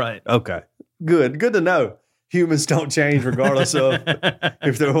church. Right. Okay. Good to know. Humans don't change regardless of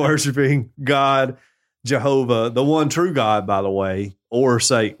if they're worshiping God, Jehovah, the one true God, by the way, or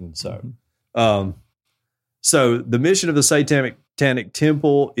Satan. So, so the mission of the Satanic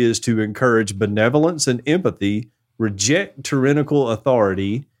Temple is to encourage benevolence and empathy, reject tyrannical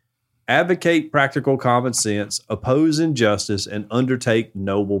authority, advocate practical common sense, oppose injustice, and undertake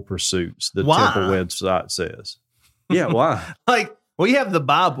noble pursuits. The temple website says. Yeah, why? Well, you have the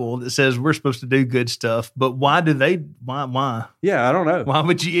Bible that says we're supposed to do good stuff, but why? Yeah, I don't know. Why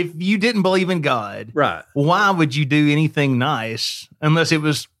would you, if you didn't believe in God, right? Why would you do anything nice unless it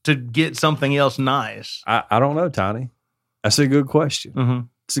was to get something else nice? I don't know, Tiny. That's a good question. Mm-hmm.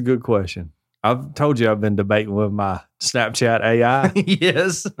 It's a good question. I've told you I've been debating with my Snapchat AI.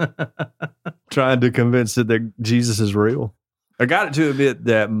 Yes. Trying to convince it that Jesus is real. I got it to admit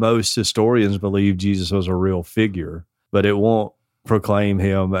that most historians believe Jesus was a real figure, but it won't proclaim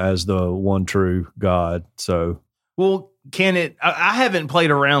him as the one true God. So, well, can it? I haven't played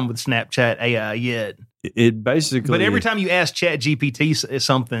around with Snapchat AI yet. It basically, but every time you ask ChatGPT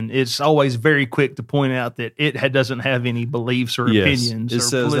something, it's always very quick to point out that it doesn't have any beliefs or opinions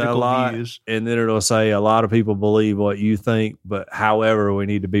or political views. And then it'll say a lot of people believe what you think, but however, we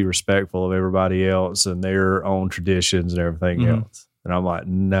need to be respectful of everybody else and their own traditions and everything else. And I'm like,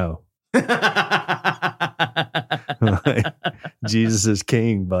 no. Jesus is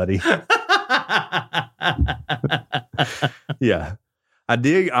king, buddy. Yeah. I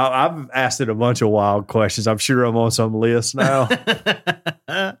did. I've asked it a bunch of wild questions. I'm sure I'm on some list now.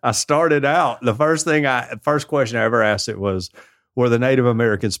 I started out, the first question I ever asked it was, were the Native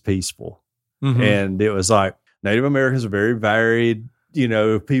Americans peaceful? Mm-hmm. And it was like, Native Americans are very varied,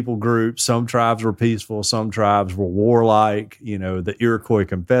 people groups. Some tribes were peaceful. Some tribes were warlike. The Iroquois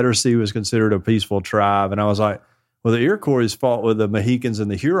Confederacy was considered a peaceful tribe. And I was like, well, the Iroquois fought with the Mohicans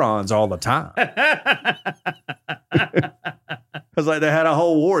and the Hurons all the time. I was like, they had a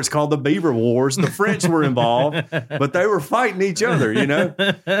whole war. It's called the Beaver Wars. The French were involved, but they were fighting each other,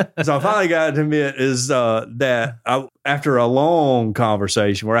 So I finally got to admit that after a long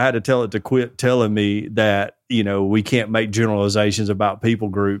conversation where I had to tell it to quit telling me that, we can't make generalizations about people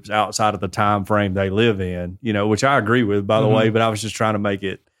groups outside of the time frame they live in, which I agree with, by the way, but I was just trying to make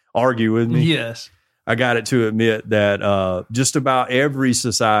it argue with me. Yes. I got it to admit that just about every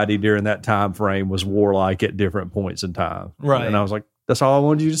society during that time frame was warlike at different points in time. Right. And I was like, that's all I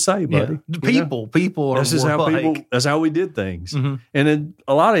wanted you to say, buddy. Yeah. People are warlike. That's how we did things. Mm-hmm. And in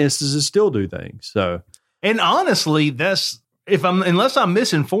a lot of instances still do things. So, and honestly, unless I'm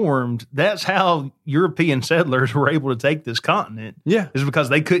misinformed, that's how European settlers were able to take this continent. Yeah. Is because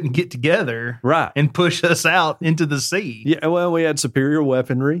they couldn't get together. Right. And push us out into the sea. Yeah. Well, we had superior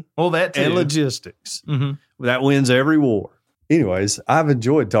weaponry. Well, that too. And logistics. Mm-hmm. That wins every war. Anyways, I've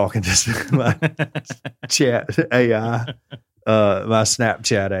enjoyed talking to my chat AI, my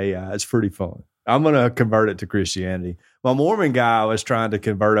Snapchat AI. It's pretty fun. I'm going to convert it to Christianity. My Mormon guy I was trying to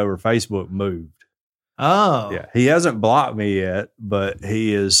convert over Facebook moved. Oh. Yeah. He hasn't blocked me yet, but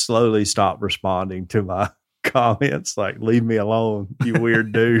he has slowly stopped responding to my comments. Like, leave me alone, you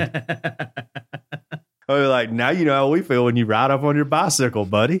weird dude. I was like, now you know how we feel when you ride up on your bicycle,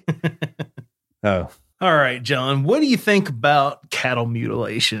 buddy. Oh. All right, John, what do you think about cattle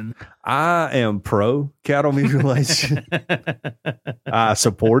mutilation? I am pro cattle mutilation. I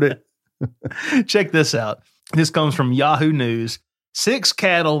support it. Check this out. This comes from Yahoo News. 6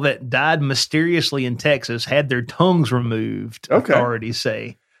 cattle that died mysteriously in Texas had their tongues removed, authorities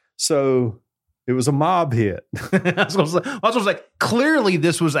say. So it was a mob hit. I was going to say, clearly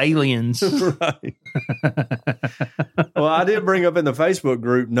this was aliens. Right. Well, I did bring up in the Facebook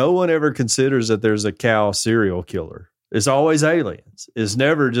group, no one ever considers that there's a cow serial killer. It's always aliens. It's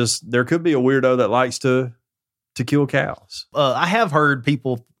never just, there could be a weirdo that likes to kill cows. I have heard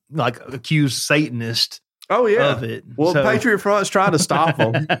people accuse Satanists. Oh, yeah. Of it. Well, Patriot Front's trying to stop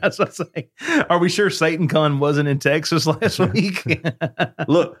them. That's what I'm saying. Are we sure SatanCon wasn't in Texas last week?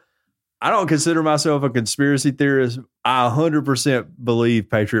 Look, I don't consider myself a conspiracy theorist. I 100% believe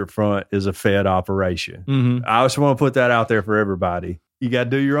Patriot Front is a Fed operation. Mm-hmm. I just want to put that out there for everybody. You got to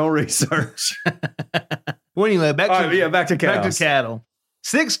do your own research. Well, anyway, back to cows. Back to cattle.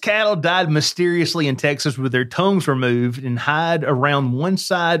 6 cattle died mysteriously in Texas with their tongues removed and hide around one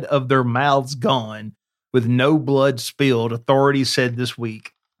side of their mouths gone, with no blood spilled, authorities said this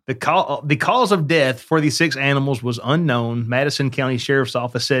week. The cause of death for these 6 animals was unknown, Madison County Sheriff's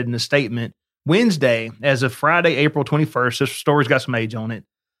Office said in a statement Wednesday. As of Friday, April 21st, this story's got some age on it.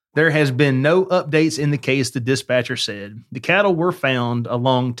 There has been no updates in the case, the dispatcher said. The cattle were found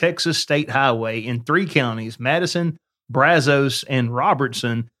along Texas State Highway in 3 counties, Madison, Brazos, and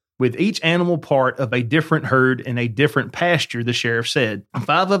Robertson, with each animal part of a different herd in a different pasture, the sheriff said.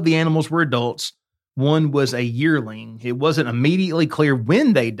 5 of the animals were adults. 1 was a yearling. It wasn't immediately clear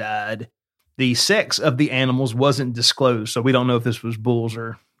when they died. The sex of the animals wasn't disclosed, so we don't know if this was bulls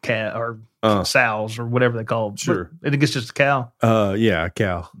or cat or sows or whatever they call them. Sure. I think it's just a cow. Yeah, a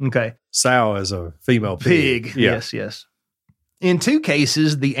cow. Okay. Sow is a female pig. Yeah. Yes. In 2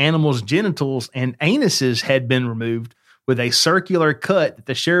 cases, the animal's genitals and anuses had been removed with a circular cut that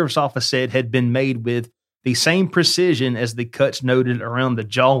the sheriff's office said had been made with the same precision as the cuts noted around the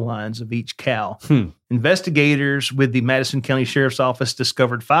jaw lines of each cow. Investigators with the Madison County Sheriff's Office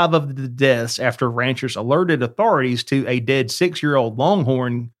discovered 5 of the deaths after ranchers alerted authorities to a dead 6-year-old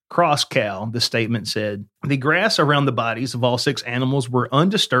longhorn cross cow, the statement said. The grass around the bodies of all 6 animals were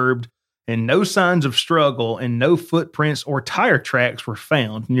undisturbed, and no signs of struggle and no footprints or tire tracks were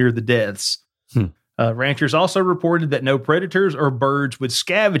found near the deaths. Ranchers also reported that no predators or birds would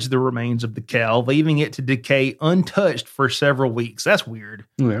scavenge the remains of the cow, leaving it to decay untouched for several weeks. That's weird.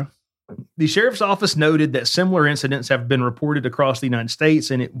 Yeah. The sheriff's office noted that similar incidents have been reported across the United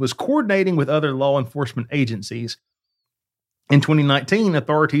States, and it was coordinating with other law enforcement agencies. In 2019,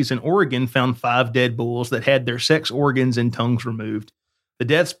 authorities in Oregon found 5 dead bulls that had their sex organs and tongues removed. The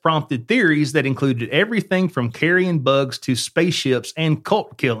deaths prompted theories that included everything from carrion bugs to spaceships and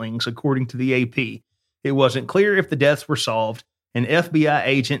cult killings, according to the AP. It wasn't clear if the deaths were solved. an FBI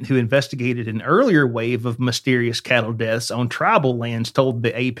agent who investigated an earlier wave of mysterious cattle deaths on tribal lands, told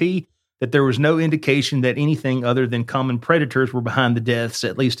the AP that there was no indication that anything other than common predators were behind the deaths,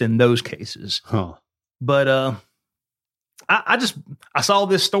 at least in those cases. Huh. But I saw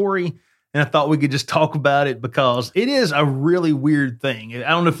this story and I thought we could just talk about it because it is a really weird thing. I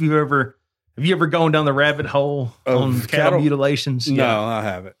don't know if have you ever gone down the rabbit hole on cattle mutilations? No, yeah. I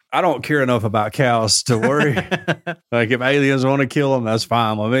haven't. I don't care enough about cows to worry. Like if aliens want to kill them, that's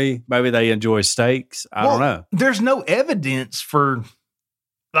fine with me. Maybe they enjoy steaks. I don't know. There's no evidence for,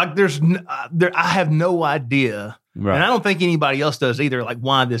 like, I have no idea. Right. And I don't think anybody else does either, like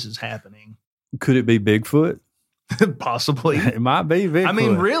why this is happening. Could it be Bigfoot? Possibly. It might be Bigfoot. I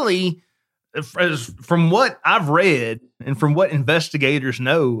mean, really, from what I've read and from what investigators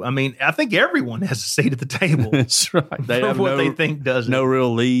know, I mean, I think everyone has a seat at the table. That's right. They have what they think does no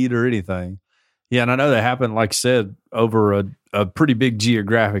real lead or anything. Yeah, and I know that happened, like I said, over a pretty big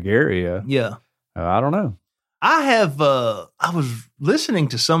geographic area. Yeah. I don't know. I was listening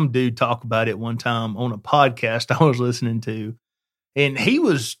to some dude talk about it one time on a podcast I was listening to, and he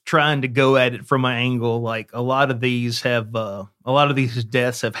was trying to go at it from an angle like a lot of these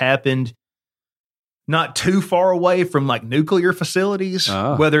deaths have happened not too far away from like nuclear facilities,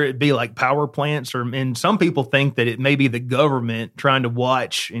 whether it be like power plants and some people think that it may be the government trying to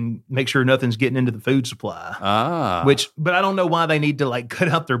watch and make sure nothing's getting into the food supply. But I don't know why they need to like cut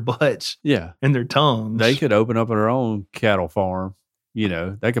out their butts and their tongues. They could open up their own cattle farm. You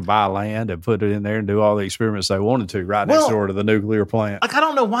know, they could buy land and put it in there and do all the experiments they wanted to next door to the nuclear plant. Like, I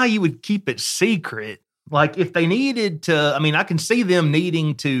don't know why you would keep it secret. Like if they needed to, I mean, I can see them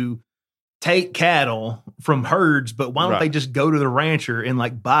needing to take cattle from herds, but why don't they just go to the rancher and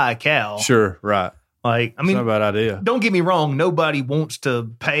like buy a cow? Sure, right. Like, I mean, it's not a bad idea. Don't get me wrong. Nobody wants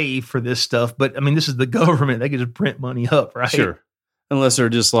to pay for this stuff, but I mean, this is the government. They can just print money up, right? Sure. Unless they're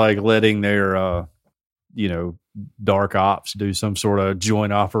just like letting their, dark ops do some sort of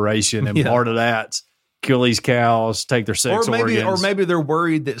joint operation. And part of that's kill these cows, take their sex organs. Or maybe they're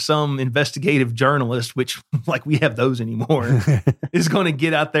worried that some investigative journalist, which like we have those anymore, is going to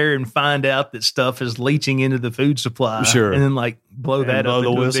get out there and find out that stuff is leaching into the food supply. Sure. And then like blow that up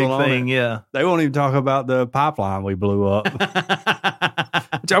into a big thing. Yeah. They won't even talk about the pipeline we blew up.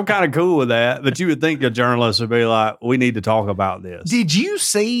 Which I'm kind of cool with that. But you would think a journalist would be like, we need to talk about this. Did you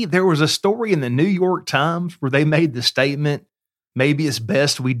see there was a story in the New York Times where they made the statement, maybe it's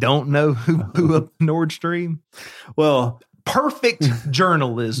best we don't know who blew up Nord Stream? Well, perfect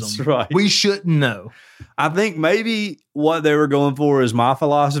journalism. That's right. We shouldn't know. I think maybe what they were going for is my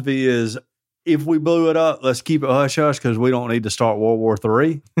philosophy is if we blew it up, let's keep it hush hush because we don't need to start World War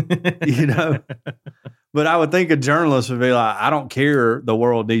III. But I would think a journalist would be like, I don't care. The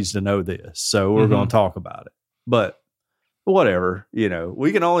world needs to know this. So we're going to talk about it. But whatever,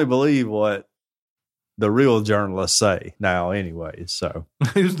 we can only believe what the real journalists say now anyways. So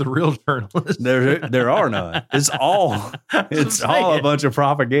who's the real journalist? There are none. It's all a bunch of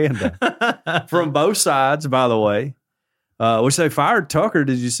propaganda from both sides, by the way. Which they fired Tucker.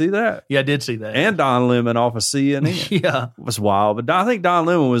 Did you see that? Yeah, I did see that. And Don Lemon off of CNN. Yeah. It was wild. But I think Don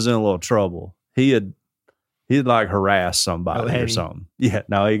Lemon was in a little trouble. He'd like harass somebody or something. Yeah,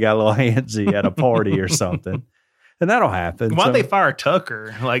 no, he got a little handsy at a party or something. And that'll happen. Why'd they fire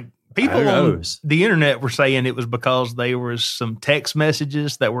Tucker? Like, people on the internet were saying it was because there was some text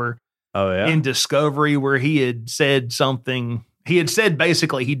messages that were in Discovery where he had said something. He had said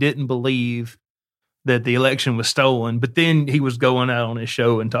basically he didn't believe that the election was stolen, but then he was going out on his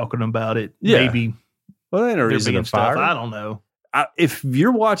show and talking about it. Yeah. Maybe there ain't no reason to fire. I don't know. If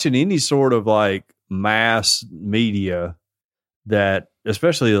you're watching any sort of like mass media that,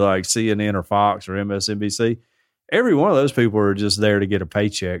 especially like CNN or Fox or MSNBC, every one of those people are just there to get a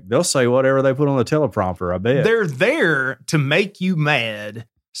paycheck. They'll say whatever they put on the teleprompter, I bet. They're there to make you mad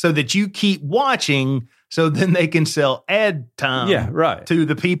so that you keep watching so then they can sell ad time to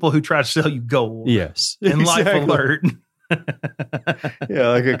the people who try to sell you gold. Yes. And Life Alert.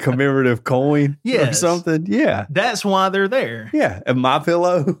 Like a commemorative coin or something. Yeah. That's why they're there. Yeah. And My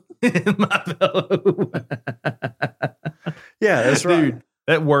Pillow. My Pillow. Yeah, that's right. Dude,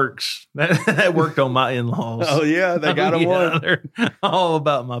 that works. That worked on my in-laws. Oh, yeah. They got him one. They're all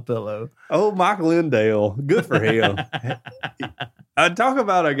about My Pillow. Oh, Mike Lindell. Good for him. I talk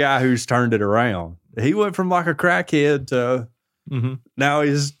about a guy who's turned it around. He went from like a crackhead to now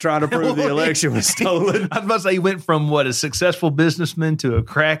he's trying to prove the election was stolen. I was about to say he went from a successful businessman to a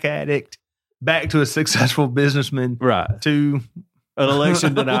crack addict, back to a successful businessman, right? To An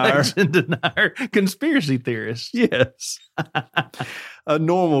election denier. Election denier. Conspiracy theorist. Yes. A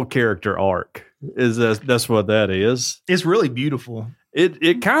normal character arc that's what that is. It's really beautiful.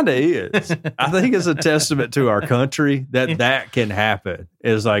 It kind of is. I think it's a testament to our country that can happen.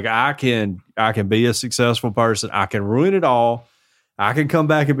 It's like I can be a successful person. I can ruin it all. I can come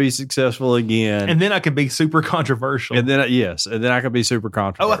back and be successful again. And then I can be super controversial. And then I can be super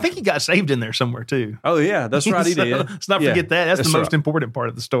controversial. Oh, I think he got saved in there somewhere too. Oh yeah, that's right. He did. Let's not forget that. That's the most important part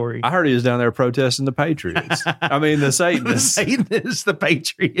of the story. I heard he was down there protesting the Patriots. I mean the Satanists. The Satanists, the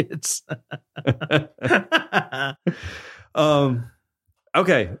Patriots.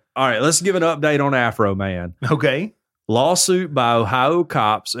 Okay. All right. Let's give an update on Afro Man. Okay. Lawsuit by Ohio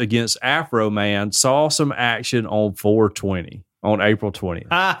cops against Afro Man saw some action on 420 on April 20th.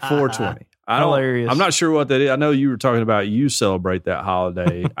 420. Hilarious. I'm not sure what that is. I know you were talking about you celebrate that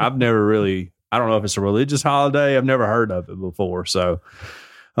holiday. I've never really, I don't know if it's a religious holiday. I've never heard of it before. So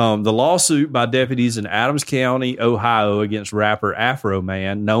the lawsuit by deputies in Adams County, Ohio against rapper Afro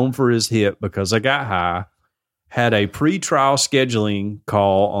Man, known for his hit Because I Got High, had a pre-trial scheduling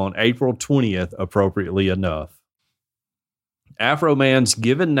call on April 20th, appropriately enough. Afro Man's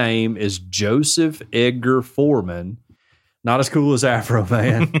given name is Joseph Edgar Foreman. Not as cool as Afro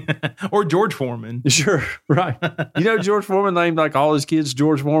Man. Or George Foreman. Sure, right. You know George Foreman named like all his kids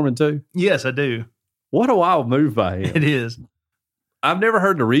George Foreman too? Yes, I do. What a wild move by him. It is. I've never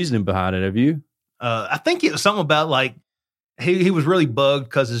heard the reasoning behind it. Have you? I think it was something about like, he was really bugged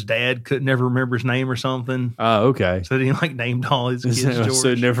because his dad could never remember his name or something. Oh, okay. So he like named all his kids George.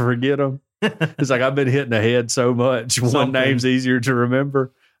 So never forget them. It's like I've been hitting the head so much. One name's easier to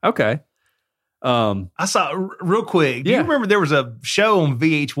remember. Okay. I saw real quick. Do you remember there was a show on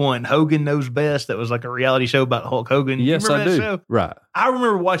VH1, Hogan Knows Best, that was like a reality show about Hulk Hogan? Yes, you remember I that do. Show? Right. I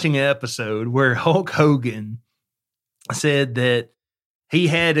remember watching an episode where Hulk Hogan said that he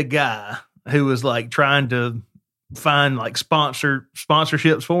had a guy who was like trying to find like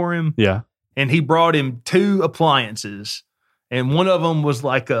sponsorships for him. Yeah. And he brought him 2 appliances, and one of them was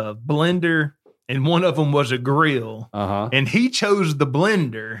like a blender and one of them was a grill. And he chose the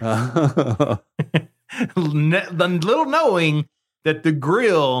blender. Little knowing that the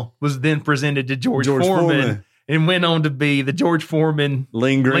grill was then presented to George Foreman and went on to be the George Foreman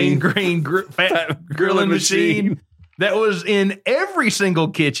Lean Green fat grilling machine that was in every single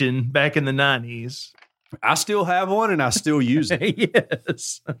kitchen back in the 90s. I still have one and I still use it.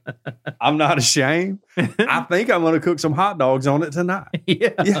 Yes. I'm not ashamed. I think I'm going to cook some hot dogs on it tonight.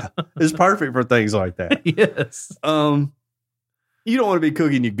 Yeah. It's perfect for things like that. Yes. You don't want to be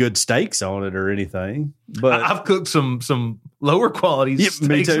cooking your good steaks on it or anything, but I've cooked some lower quality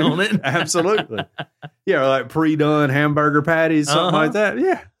steaks on it. Absolutely. Yeah. Like pre-done hamburger patties, something like that.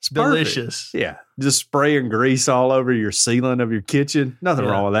 Yeah. It's delicious. Perfect. Yeah. Just spraying grease all over your ceiling of your kitchen. Nothing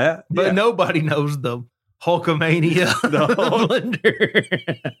wrong with that. But nobody knows the Hulkamania blender.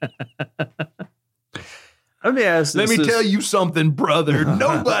 Let me ask. Let me tell you something, brother.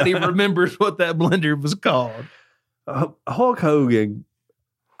 Nobody remembers what that blender was called. Hulk Hogan.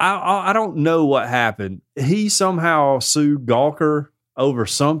 I don't know what happened. He somehow sued Gawker over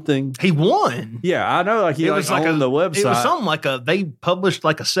something. He won. Yeah, I know. Like he was like on the website. It was something like they published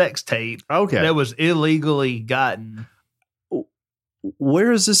like a sex tape. Okay, that was illegally gotten.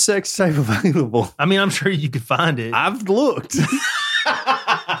 Where is this sex tape available? I mean, I'm sure you could find it. I've looked. You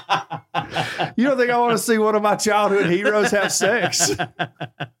don't think I want to see one of my childhood heroes have sex?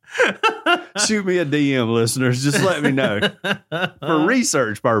 Shoot me a DM, listeners. Just let me know for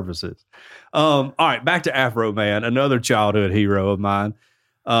research purposes. All right, back to Afro Man, another childhood hero of mine.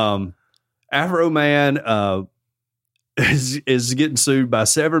 Afro Man is getting sued by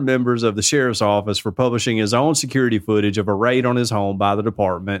 7 members of the sheriff's office for publishing his own security footage of a raid on his home by the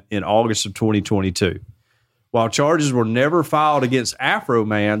department in August of 2022. While charges were never filed against Afro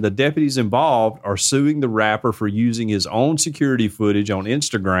Man, the deputies involved are suing the rapper for using his own security footage on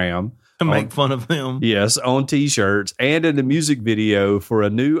Instagram to make fun of him. Yes, on T-shirts and in the music video for a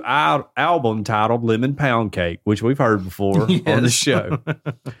new album titled Lemon Pound Cake, which we've heard before on the show.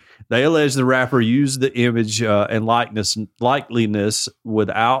 They allege the rapper used the image and likeliness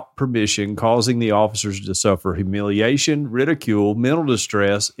without permission, causing the officers to suffer humiliation, ridicule, mental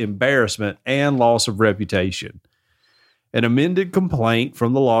distress, embarrassment, and loss of reputation. An amended complaint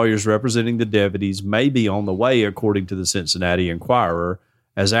from the lawyers representing the deputies may be on the way, according to the Cincinnati Enquirer,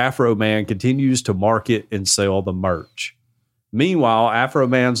 as Afro Man continues to market and sell the merch. Meanwhile, Afro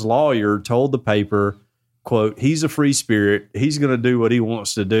Man's lawyer told the paper, quote, he's a free spirit. He's going to do what he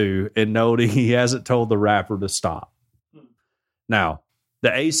wants to do, and noting he hasn't told the rapper to stop. Now, The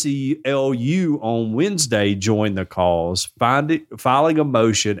ACLU on Wednesday joined the cause, filing a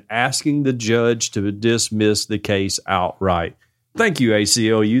motion asking the judge to dismiss the case outright. Thank you,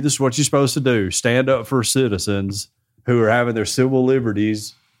 ACLU. This is what you're supposed to do. Stand up for citizens who are having their civil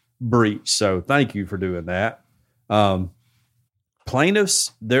liberties breached. So thank you for doing that.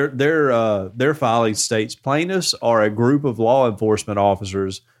 Plaintiffs, their filing states, plaintiffs are a group of law enforcement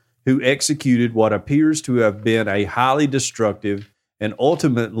officers who executed what appears to have been a highly destructive and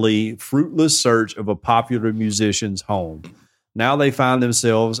ultimately fruitless search of a popular musician's home. Now they find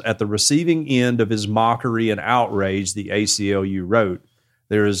themselves at the receiving end of his mockery and outrage, the ACLU wrote.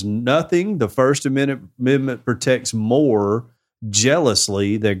 There is nothing the First Amendment protects more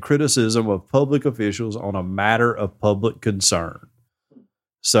jealously than criticism of public officials on a matter of public concern.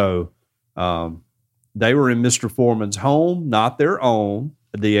 So they were in Mr. Foreman's home, not their own,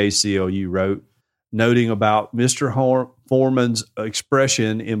 the ACLU wrote, noting about Mr. Foreman's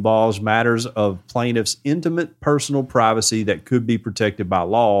expression involves matters of plaintiff's intimate personal privacy that could be protected by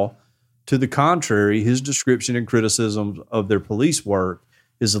law. To the contrary, his description and criticism of their police work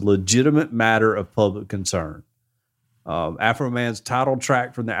is a legitimate matter of public concern. Afro Man's title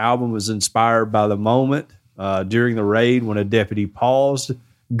track from the album was inspired by the moment during the raid when a deputy paused,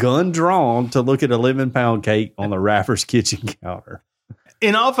 gun drawn, to look at a lemon pound cake on the Raffer's kitchen counter.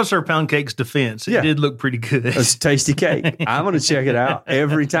 In Officer Pound Cake's defense, it did look pretty good. It's a tasty cake. I'm going to check it out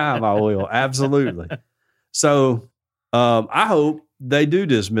every time. I will. Absolutely. So I hope they do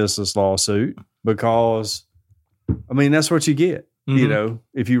dismiss this lawsuit because, I mean, that's what you get. Mm-hmm. You know,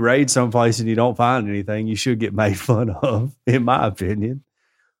 if you raid someplace and you don't find anything, you should get made fun of, in my opinion.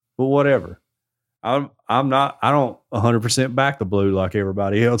 But whatever. I don't 100% back the blue like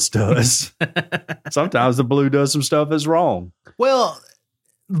everybody else does. Sometimes the blue does some stuff that's wrong. Well,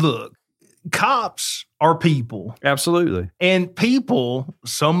 look, cops are people. Absolutely. And people,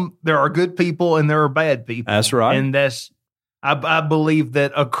 there are good people and there are bad people. That's right. And I believe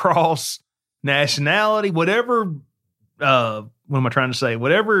that across nationality, whatever, what am I trying to say?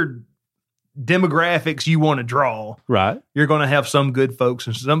 Whatever demographics you want to draw, right? You're going to have some good folks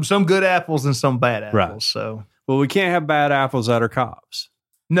and some good apples and some bad apples. Right. So, well, we can't have bad apples that are cops.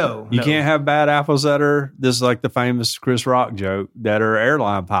 No, you can't have bad apples that are, this is like the famous Chris Rock joke, that are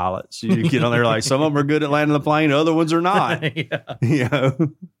airline pilots. You get on there like, some of them are good at landing the plane, other ones are not. Yeah. You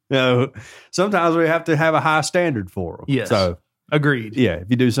know, sometimes we have to have a high standard for them. Yes. So, agreed. Yeah, if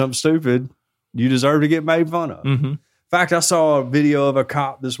you do something stupid, you deserve to get made fun of. Mm-hmm. In fact, I saw a video of a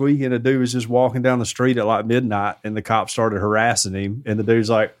cop this weekend. A dude was just walking down the street at like midnight, and the cop started harassing him. And the dude's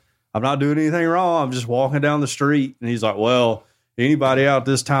like, I'm not doing anything wrong. I'm just walking down the street. And he's like, well, anybody out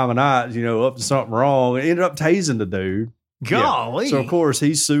this time of night, you know, up to something wrong, and ended up tasing the dude. Golly. Yeah. So, of course,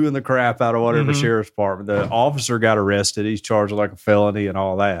 he's suing the crap out of whatever sheriff's department. The officer got arrested. He's charged with like a felony and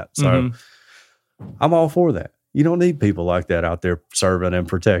all that. So I'm all for that. You don't need people like that out there serving and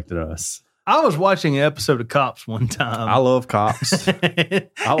protecting us. I was watching an episode of Cops one time. I love Cops.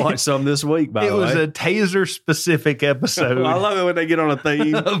 I watched some this week, by the way. It was a taser-specific episode. I love it when they get on a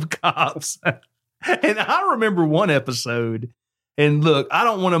theme. Of Cops. And I remember one episode, and look, I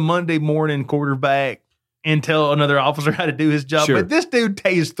don't want a Monday morning quarterback and tell another officer how to do his job, but this dude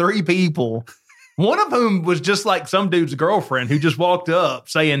tased 3 people, one of whom was just like some dude's girlfriend who just walked up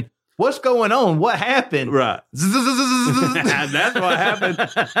saying, what's going on? What happened? Right. That's what happened.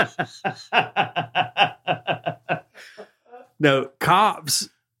 No, Cops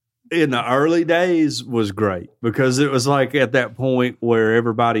in the early days was great because it was like at that point where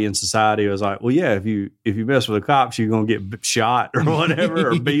everybody in society was like, well, yeah, if you mess with the cops, you're going to get shot or whatever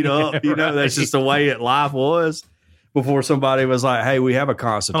or beat up. You know, that's just the way life was before somebody was like, hey, we have a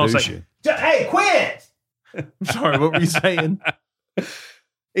constitution. Like, hey, quit. I'm sorry, what were you saying?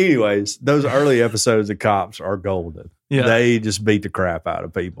 Anyways, those early episodes of Cops are golden. Yeah. They just beat the crap out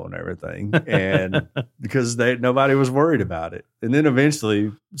of people and everything. And because nobody was worried about it. And then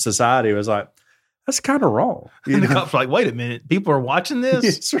eventually society was like, that's kind of wrong. And the cops were like, wait a minute, people are watching this?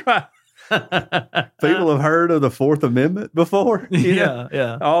 That's right. People have heard of the Fourth Amendment before.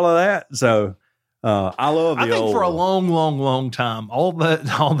 Yeah. All of that. So I love the I think old for a one. long time,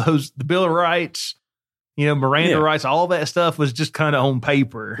 the Bill of Rights, Miranda rights, all that stuff was just kind of on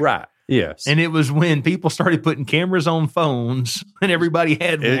paper. Right. Yes. And it was when people started putting cameras on phones and everybody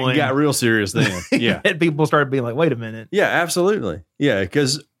had one. It got real serious then. Yeah. And people started being like, wait a minute. Yeah, absolutely. Yeah.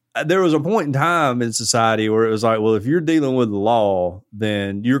 Because there was a point in time in society where it was like, well, if you're dealing with the law,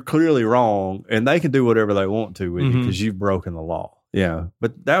 then you're clearly wrong and they can do whatever they want to with you because you've broken the law. Yeah.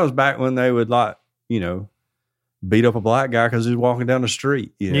 But that was back when they would beat up a black guy because he was walking down the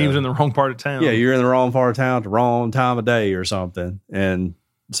street. He was in the wrong part of town. Yeah, you're in the wrong part of town at the wrong time of day or something. And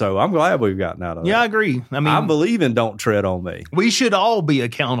so I'm glad we've gotten out of that. Yeah, I agree. I mean, I believe in don't tread on me. We should all be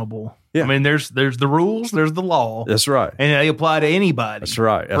accountable. Yeah. I mean, there's the rules, there's the law. That's right. And they apply to anybody. That's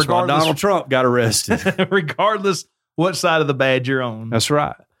right. That's why Donald Trump got arrested. Regardless what side of the bad you're on. That's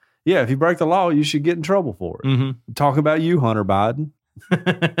right. Yeah, if you break the law, you should get in trouble for it. Mm-hmm. I'm talking about you, Hunter Biden.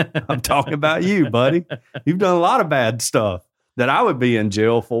 I'm talking about you, buddy. You've done a lot of bad stuff that I would be in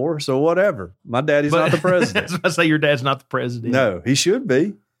jail for, so whatever. My daddy's not the president. That's why I say your dad's not the president. No, he should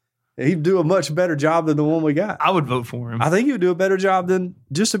be. He'd do a much better job than the one we got. I would vote for him. I think he would do a better job than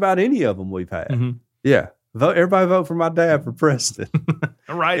just about any of them we've had. Mm-hmm. Yeah. Everybody vote for my dad for president.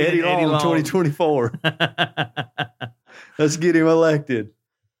 Right. Eddie Long 2024. Let's get him elected.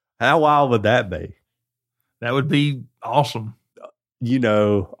 How wild would that be? That would be awesome. You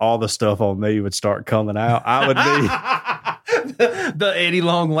know, all the stuff on me would start coming out. I would be the Eddie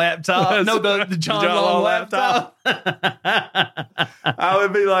Long laptop. No, the John Long laptop. I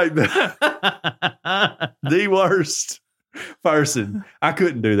would be like the worst person. I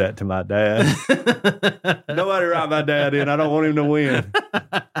couldn't do that to my dad. Nobody write my dad in. I don't want him to win.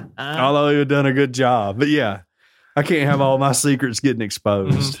 Although he would have done a good job. But yeah, I can't have all my secrets getting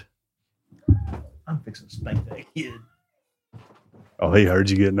exposed. Mm-hmm. I'm fixing to spank that kid. Oh, he heard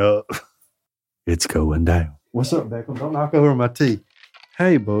you getting up. It's going down. What's up, Beckham? Don't knock over my tea.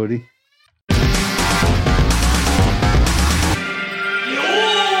 Hey, buddy.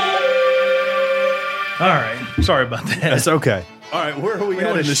 All right. Sorry about that. That's okay. All right, where are we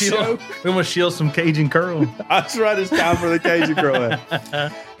at in the show? We want to shield some Cajun curl. That's right. It's time for the Cajun curl.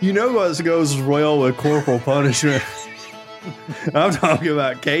 You know what goes well with corporal punishment? I'm talking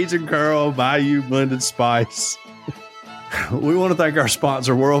about Cajun curl, Bayou blended spice. We want to thank our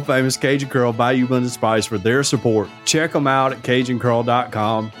sponsor, world famous Cajun Curl Bayou Blended Spice, for their support. Check them out at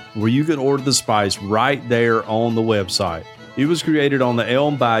CajunCurl.com, where you can order the spice right there on the website. It was created on the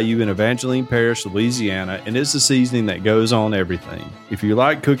Elm Bayou in Evangeline Parish, Louisiana, and it's a seasoning that goes on everything. If you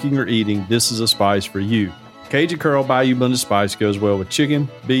like cooking or eating, this is a spice for you. Cajun Curl Bayou Blended Spice goes well with chicken,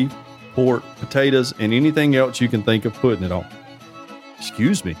 beef, pork, potatoes, and anything else you can think of putting it on.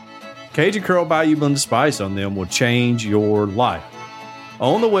 Excuse me. Cajun Curl Bayou Blended Spice on them will change your life.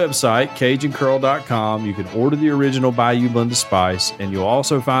 On the website, CajunCurl.com, you can order the original Bayou Blended Spice, and you'll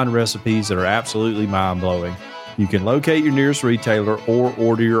also find recipes that are absolutely mind-blowing. You can locate your nearest retailer or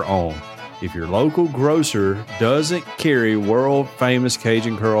order your own. If your local grocer doesn't carry world-famous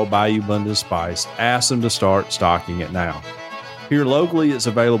Cajun Curl Bayou Blended Spice, ask them to start stocking it now. Here locally, it's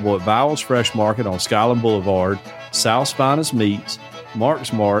available at Vowels Fresh Market on Skyland Boulevard, South's Finest Meats,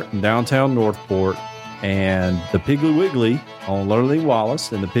 Mark's Mart in downtown Northport, and the Piggly Wiggly on Lurleen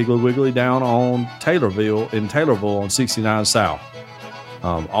Wallace, and the Piggly Wiggly down on Taylorville on 69 South.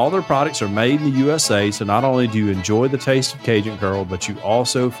 All their products are made in the USA, so not only do you enjoy the taste of Cajun Curl, but you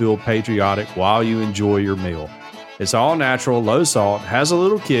also feel patriotic while you enjoy your meal. It's all natural, low salt, has a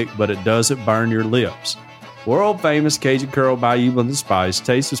little kick, but it doesn't burn your lips. World famous Cajun Curl Bayou Blended Spice.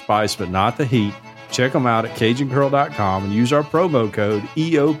 Taste the spice, but not the heat. Check them out at CajunCurl.com and use our promo code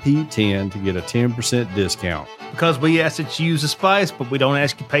EOP10 to get a 10% discount. Because we ask that you use the spice, but we don't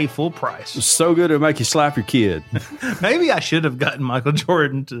ask you to pay full price. It's so good it'll make you slap your kid. Maybe I should have gotten Michael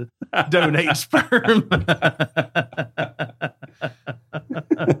Jordan to donate sperm.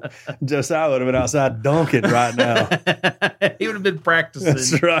 Just I would have been outside dunking right now. He would have been practicing.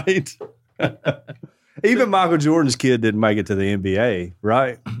 That's right. Even Michael Jordan's kid didn't make it to the NBA,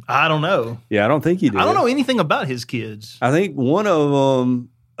 right? I don't know. Yeah, I don't think he did. I don't know anything about his kids. I think one of them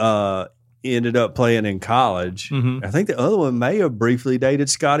ended up playing in college. Mm-hmm. I think the other one may have briefly dated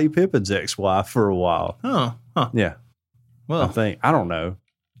Scottie Pippen's ex-wife for a while. Huh. Yeah. Well, I don't know.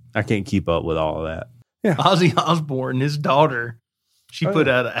 I can't keep up with all of that. Yeah. Ozzy Osbourne, his daughter, she put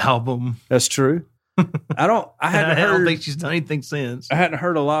out an album. That's true. I don't think she's done anything since. I hadn't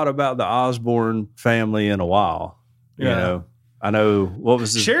heard a lot about the Osbourne family in a while. Yeah. You know, I know what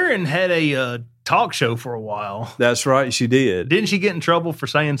was Sharon had a talk show for a while. That's right, she did. Didn't she get in trouble for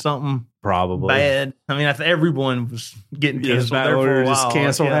saying something probably bad? I mean, everyone was getting canceled there for a while. Just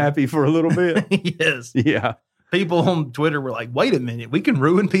cancel happy for a little bit. Yes. Yeah. People on Twitter were like, wait a minute, we can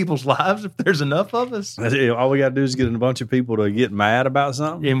ruin people's lives if there's enough of us. All we got to do is get a bunch of people to get mad about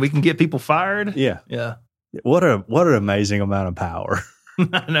something. And we can get people fired. Yeah. Yeah. What an amazing amount of power.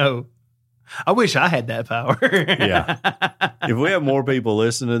 I know. I wish I had that power. Yeah. If we had more people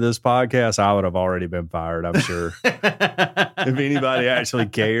listening to this podcast, I would have already been fired, I'm sure. If anybody actually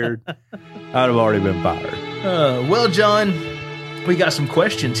cared, I'd have already been fired. Well, John, We got some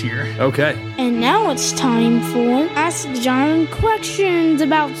questions here. Okay. And now it's time for Ask John questions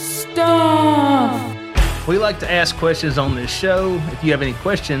about stuff. We like to ask questions on this show. If you have any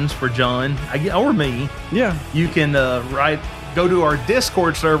questions for John or me, you can go to our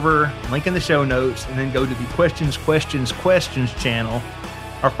Discord server, link in the show notes, and then go to the questions channel.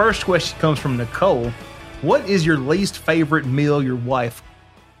 Our first question comes from Nicole. What is your least favorite meal your wife?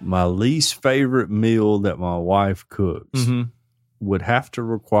 My least favorite meal that my wife cooks would have to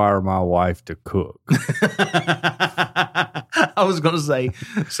require my wife to cook. I was going to say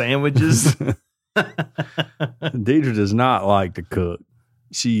sandwiches. Deidre does not like to cook.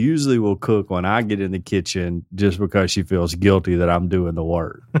 She usually will cook when I get in the kitchen just because she feels guilty that I'm doing the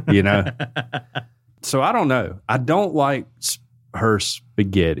work, you know? So I don't know. I don't like her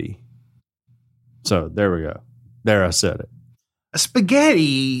spaghetti. So there we go. There, I said it.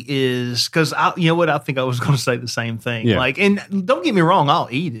 Spaghetti is because you know what? I think I was going to say the same thing. Yeah. Like, and don't get me wrong, I'll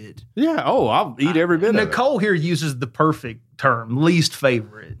eat it. Yeah. Oh, I'll eat every bit of it. Nicole here uses the perfect term, least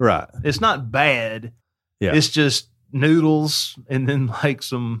favorite. Right. It's not bad. Yeah. It's just noodles and then like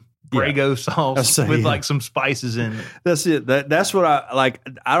some Prego sauce with like some spices in it. That's it. That's what I like.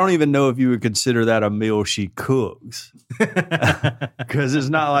 I don't even know if you would consider that a meal she cooks, because it's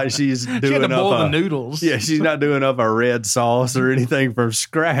not like she's doing she had to boil the noodles. Yeah, she's not doing up a red sauce or anything from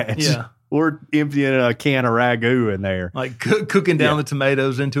scratch. Yeah, we're emptying a can of ragu in there, like cooking down the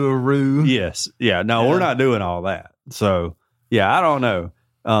tomatoes into a roux. Yes, yeah. No, we're not doing all that. So yeah, I don't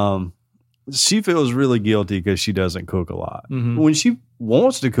know. She feels really guilty because she doesn't cook a lot. When she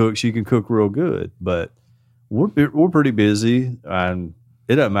wants to cook, she can cook real good, but we're pretty busy, and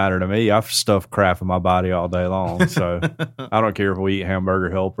it doesn't matter to me. I've stuffed crap in my body all day long, so I don't care if we eat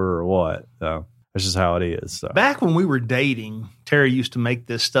hamburger helper or what. So that's just how it is. So. Back when we were dating, Terry used to make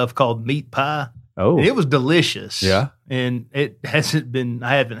this stuff called meat pie. Oh, and it was delicious. Yeah, and it hasn't been.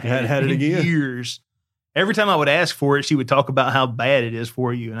 I haven't had it in again. Years. Every time I would ask for it, she would talk about how bad it is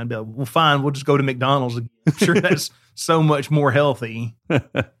for you. And I'd be like, well, fine, we'll just go to McDonald's again. I'm sure that's so much more healthy.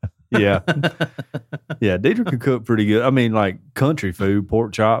 Yeah. Yeah, Deidre can cook pretty good. I mean, like country food,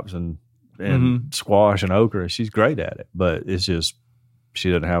 pork chops and squash and okra. She's great at it, but it's just she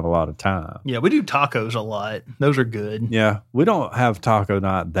doesn't have a lot of time. Yeah, we do tacos a lot. Those are good. Yeah, we don't have taco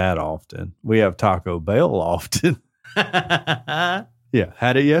night that often. We have Taco Bell often. Yeah,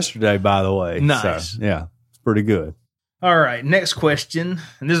 had it yesterday, by the way. Nice. So, yeah, it's pretty good. All right, next question.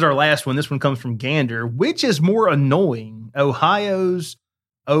 And this is our last one. This one comes from Gander. Which is more annoying, Ohio's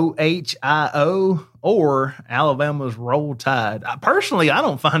OHIO or Alabama's Roll Tide? Personally, I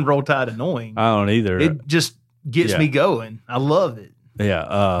don't find Roll Tide annoying. I don't either. It just gets me going. I love it.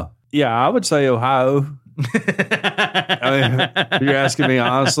 Yeah. I would say Ohio. I mean, you're asking me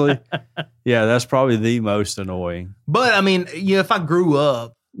honestly. Yeah, that's probably the most annoying. But I mean, if I grew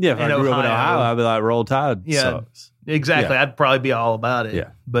up, if I grew up in Ohio, I'd be like, Roll Tide sucks. Exactly. Yeah. I'd probably be all about it. Yeah.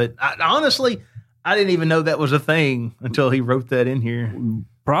 But honestly, I didn't even know that was a thing until he wrote that in here.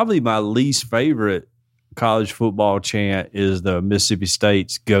 Probably my least favorite college football chant is the Mississippi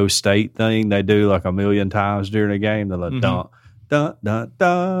State's Go State thing. They do like a million times during a game. They're like, dun, dun, dun,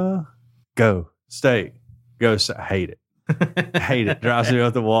 dun, Go State. Go State. Hate it. Hate it. Drives me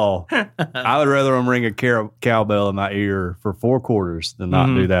up the wall. I would rather them ring a cowbell in my ear for 4 quarters than not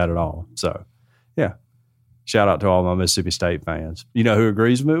do that at all. So, yeah. Shout out to all my Mississippi State fans. You know who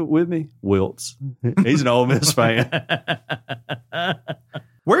agrees with me? Wiltz. He's an Ole Miss fan.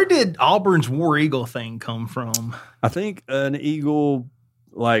 Where did Auburn's War Eagle thing come from? I think an eagle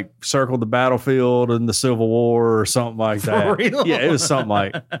like circled the battlefield in the Civil War or something like that. For real? Yeah, it was something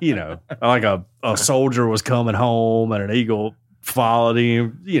like, like a soldier was coming home and an eagle followed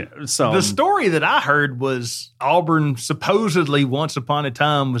him. The story that I heard was Auburn supposedly once upon a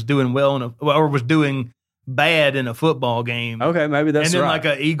time was doing was doing bad in a football game. Okay, maybe that's right. And then like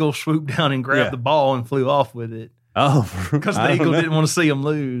an eagle swooped down and grabbed the ball and flew off with it. Oh, because the eagle didn't want to see him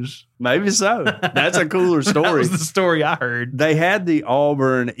lose. Maybe so. That's a cooler story. That was the story I heard. They had the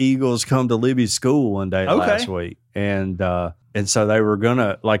Auburn Eagles come to Libby's school one day last week, and so they were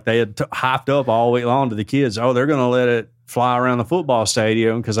gonna they had hyped up all week long to the kids. Oh, they're gonna let it fly around the football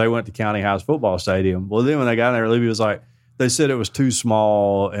stadium because they went to County House football stadium. Well, then when they got in there, Libby was like, they said it was too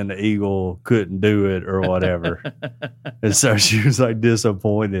small and the eagle couldn't do it or whatever, and so she was like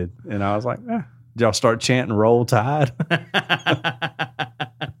disappointed, and I was like, did y'all start chanting Roll Tide?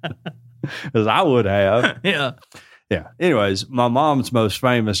 Because I would have. Yeah. Yeah. Anyways, my mom's most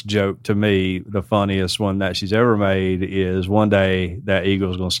famous joke to me, the funniest one that she's ever made, is one day that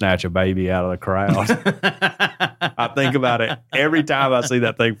eagle's going to snatch a baby out of the crowd. I think about it every time I see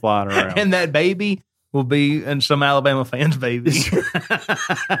that thing flying around. And that baby will be in some Alabama fan's baby.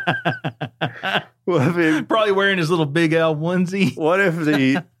 Well, probably wearing his little Big Al onesie. What if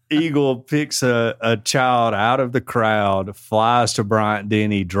the eagle picks a child out of the crowd, flies to Bryant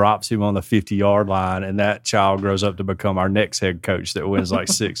Denny, drops him on the 50-yard line, and that child grows up to become our next head coach that wins like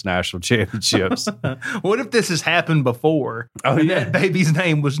 6 national championships? What if this has happened before? Oh, and yeah. that baby's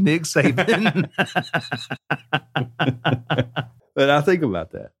name was Nick Saban. But I think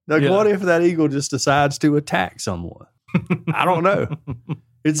about that. Like, what if that eagle just decides to attack someone? I don't know.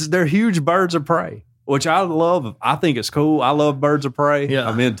 They're huge birds of prey, which I love. I think it's cool. I love birds of prey. Yeah.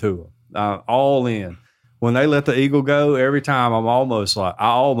 I'm into them. All in. When they let the eagle go, every time I almost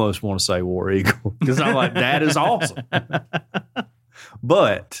want to say war eagle because I'm like, that is awesome.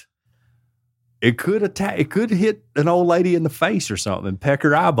 But it could attack. It could hit an old lady in the face or something and peck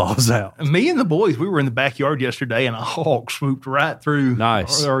her eyeballs out. Me and the boys, we were in the backyard yesterday, and a hawk swooped right through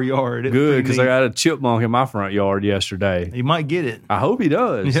our yard. Good, because I got a chipmunk in my front yard yesterday. He might get it. I hope he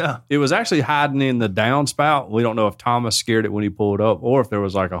does. Yeah. It was actually hiding in the downspout. We don't know if Thomas scared it when he pulled up or if there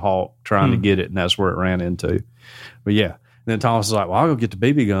was like a hawk trying to get it, and that's where it ran into. But yeah. And then Thomas was like, well, I'll go get the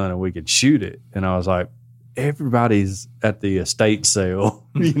BB gun and we could shoot it. And I was like, everybody's at the estate sale,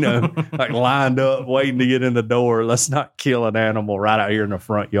 like lined up waiting to get in the door. Let's not kill an animal right out here in the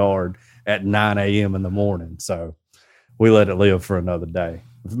front yard at 9 a.m. in the morning. So we let it live for another day.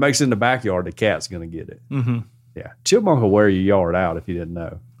 If it makes it in the backyard, the cat's going to get it. Mm-hmm. Yeah. Chipmunk will wear your yard out if you didn't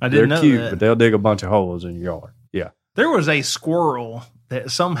know. I didn't know They're cute, that. but they'll dig a bunch of holes in your yard. Yeah. There was a squirrel that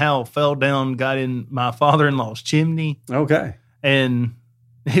somehow fell down, got in my father-in-law's chimney. Okay. And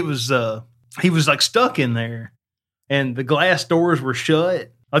it was, he was like stuck in there, and the glass doors were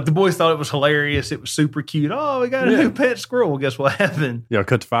shut. Like the boys thought it was hilarious. It was super cute. Oh, we got a new pet squirrel. Well, guess what happened? Y'all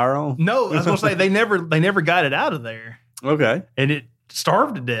cut the fire on? No, I was gonna say they never got it out of there, Okay. and it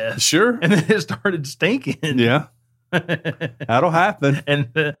starved to death. Sure. And then it started stinking. Yeah. That'll happen.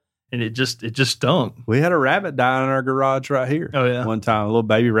 and it just stunk. We had a rabbit die in our garage right here. Oh, yeah. One time, a little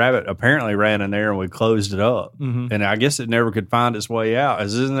baby rabbit apparently ran in there and we closed it up. Mm-hmm. And I guess it never could find its way out. It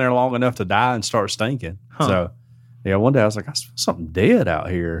was in there long enough to die and start stinking. Huh. So, yeah, one day I was like, I smell something dead out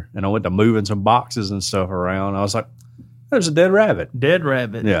here. And I went to moving some boxes and stuff around. I was like, there's a dead rabbit. Dead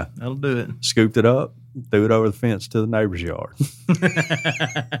rabbit. Yeah. That'll do it. Scooped it up, threw it over the fence to the neighbor's yard.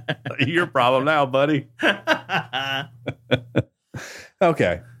 Your problem now, buddy.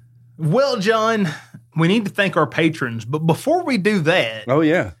 Okay. Well, John, we need to thank our patrons. But before we do that, Oh,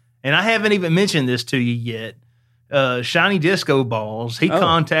 yeah. and I haven't even mentioned this to you yet, Shiny Disco Balls, he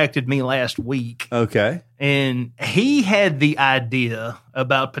contacted me last week. Okay. And he had the idea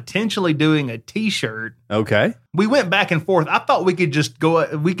about potentially doing a T-shirt. Okay. We went back and forth. I thought we could just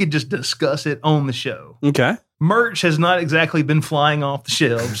discuss it on the show. Okay. Merch has not exactly been flying off the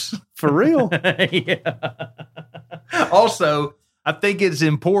shelves. For real? Yeah. Also, I think it's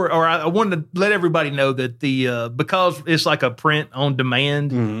important, or I wanted to let everybody know that because it's like a print on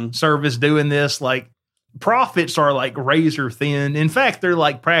demand service doing this, like profits are like razor thin. In fact, they're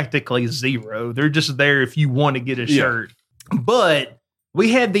like practically zero. They're just there if you want to get a shirt. But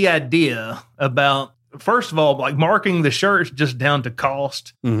we had the idea about, first of all, like marking the shirts just down to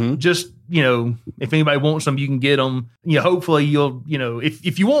cost. Mm-hmm. Just, if anybody wants them, you can get them. Hopefully you'll,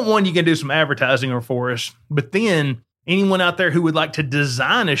 if you want one, you can do some advertising for us. But then anyone out there who would like to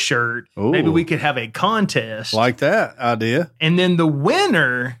design a shirt, maybe we could have a contest. Like that idea. And then the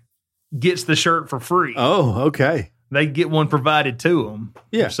winner gets the shirt for free. Oh, okay. They get one provided to them.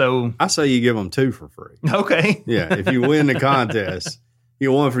 Yeah. So I say you give them 2 for free. Okay. Yeah. If you win the contest, you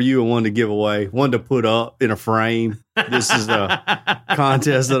get one for you and one to give away, one to put up in a frame. This is the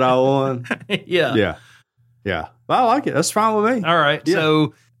contest that I won. Yeah. Yeah. Yeah. Well, I like it. That's fine with me. All right. Yeah.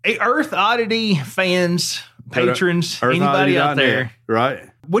 So Earth Oddity fans, patrons, anybody out there, right?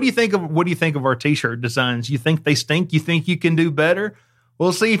 What do you think of our T-shirt designs? You think they stink? You think you can do better?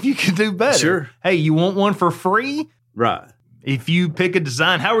 We'll see if you can do better. Sure. Hey, you want one for free? Right. If you pick a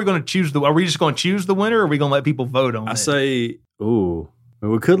design, how are we going to choose are we just going to choose the winner, or are we going to let people vote on it? I say,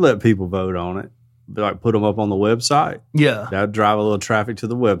 we could let people vote on it, like put them up on the website. Yeah. That'd drive a little traffic to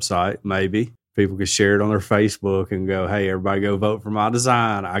the website, maybe. People could share it on their Facebook and go, hey, everybody go vote for my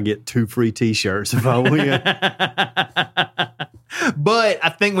design. I get 2 free T-shirts if I win. But I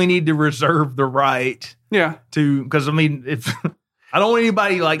think we need to reserve the right because, if I don't want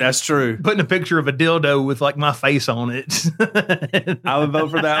anybody that's true, putting a picture of a dildo with like my face on it. I would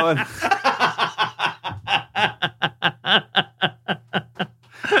vote for that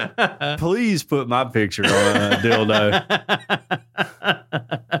one. Please put my picture on a dildo.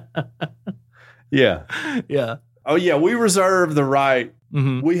 Yeah. Yeah. Oh, yeah, we reserve the right.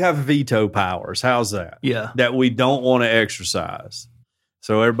 Mm-hmm. We have veto powers. How's that? Yeah. That we don't want to exercise.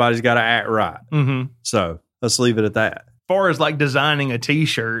 So everybody's got to act right. Mm-hmm. So let's leave it at that. As far as like designing a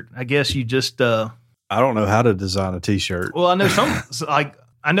T-shirt, I guess you just... I don't know how to design a T-shirt. Well, I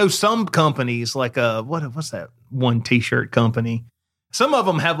know some companies like what's that one T-shirt company? Some of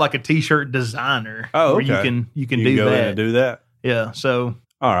them have like a T-shirt designer. Oh, okay. Where you can do go that. In and do that. Yeah. So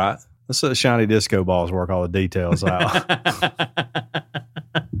all right, let's let Shiny Disco Balls work all the details out.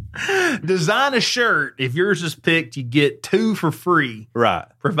 Design a shirt. If yours is picked, you get 2 for free. Right.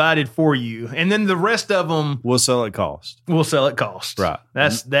 Provided for you. And then the rest of them... We'll sell at cost. Right.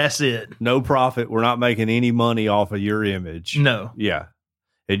 That's it. No profit. We're not making any money off of your image. No. Yeah.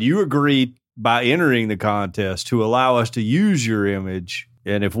 And you agreed by entering the contest to allow us to use your image.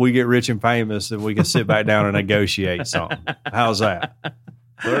 And if we get rich and famous, then we can sit back down and negotiate something. How's that?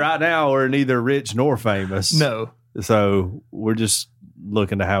 But right now, we're neither rich nor famous. No. So we're just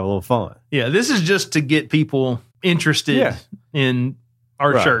looking to have a little fun. Yeah, this is just to get people interested in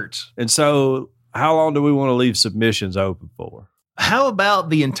our shirts. And so how long do we want to leave submissions open for? How about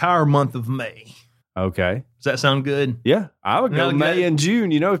the entire month of May? Okay. Does that sound good? Yeah. I would go May and June.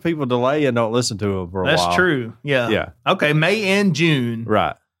 You know, if people delay and don't listen to them for a while. That's true. Yeah. Yeah. Okay, May and June.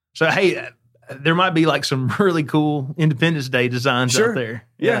 Right. So, hey, there might be like some really cool Independence Day designs out there.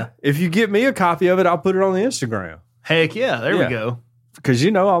 Yeah. If you get me a copy of it, I'll put it on the Instagram. Heck yeah. There we go. Because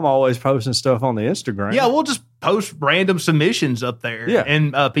I'm always posting stuff on the Instagram. Yeah, we'll just post random submissions up there. Yeah.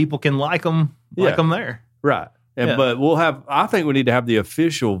 And people can like them there. Right. But I think we need to have the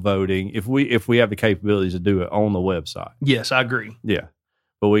official voting if we have the capabilities to do it on the website. Yes, I agree. Yeah.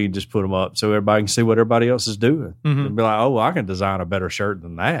 But we can just put them up so everybody can see what everybody else is doing. Mm-hmm. And be like, oh, well, I can design a better shirt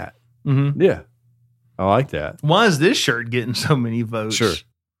than that. Mm-hmm. Yeah. I like that. Why is this shirt getting so many votes? Sure.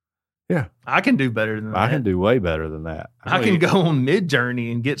 Yeah. I can do better than that. I can do way better than that. I can go on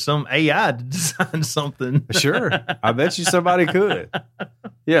Midjourney and get some AI to design something. Sure. I bet you somebody could.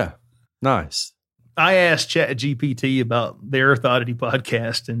 Yeah. Nice. I asked ChatGPT about the Earth Oddity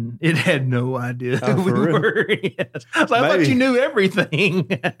podcast, and it had no idea who we were. Yes. I was like, I thought you knew everything.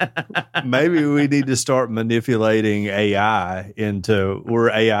 Maybe we need to start manipulating AI into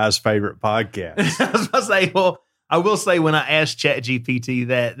we're AI's favorite podcast. I was about to say, well, I will say when I asked ChatGPT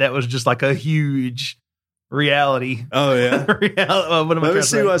that was just like a huge reality. Oh, yeah. Let me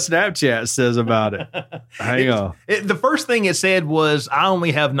see what Snapchat says about it. Hang on. The first thing it said was, I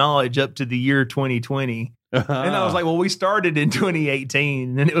only have knowledge up to the year 2020. And I was like, well, we started in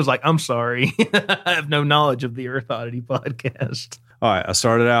 2018. And it was like, I'm sorry. I have no knowledge of the Earth Oddity podcast. All right. I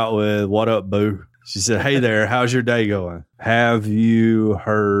started out with, what up, boo? She said, hey there. How's your day going? Have you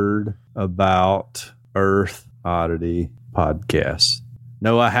heard about Earth Oddity podcast?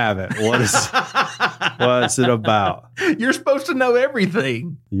 No, I haven't. What's it about? You're supposed to know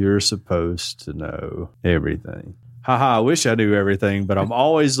everything. You're supposed to know everything. Haha, I wish I knew everything, but I'm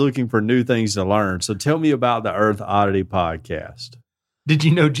always looking for new things to learn. So tell me about the Earth Oddity podcast. Did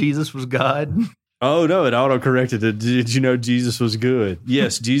you know Jesus was God? Oh, no, it auto-corrected it. Did you know Jesus was good?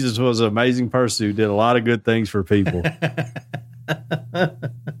 Yes, Jesus was an amazing person who did a lot of good things for people.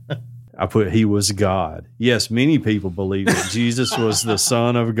 I put he was God. Yes, many people believe that Jesus was the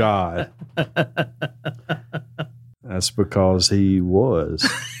Son of God. That's because he was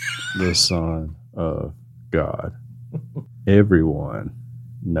the Son of God. Everyone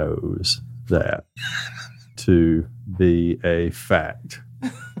knows that to be a fact.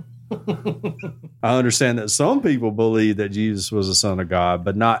 I understand that some people believe that Jesus was the Son of God,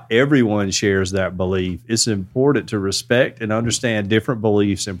 but not everyone shares that belief. It's important to respect and understand different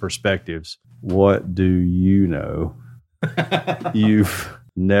beliefs and perspectives. What do you know? You've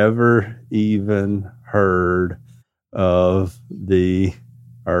never even heard of the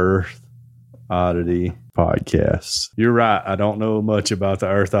Earth Oddity podcast. You're right. I don't know much about the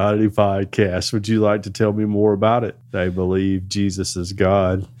Earth Oddity podcast. Would you like to tell me more about it? They believe Jesus is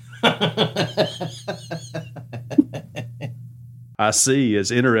God. I see. It's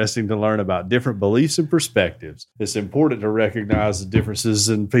interesting to learn about different beliefs and perspectives. It's important to recognize the differences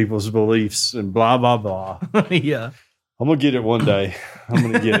in people's beliefs and blah, blah, blah. Yeah. I'm going to get it one day. I'm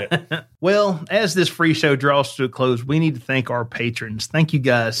going to get it. Well, as this free show draws to a close, we need to thank our patrons. Thank you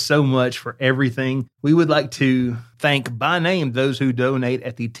guys so much for everything. We would like to thank by name those who donate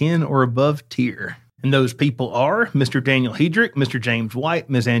at the 10 or above tier. And those people are Mr. Daniel Hedrick, Mr. James White,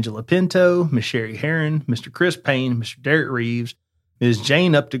 Ms. Angela Pinto, Ms. Sherry Heron, Mr. Chris Payne, Mr. Derek Reeves, Ms.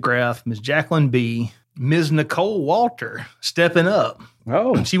 Jane Updegraff, Ms. Jacqueline B., Ms. Nicole Walter, stepping up.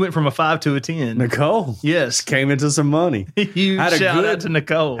 Oh, She went from a 5 to a 10. Nicole. Yes. Came into some money. Huge shout out to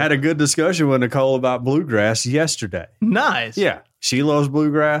Nicole. Had a good discussion with Nicole about bluegrass yesterday. Nice. Yeah. She loves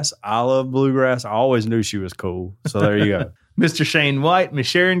bluegrass. I love bluegrass. I always knew she was cool. So there you go. Mr. Shane White, Miss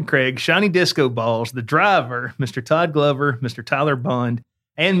Sharon Craig, Shiny Disco Balls, the driver, Mr. Todd Glover, Mr. Tyler Bond,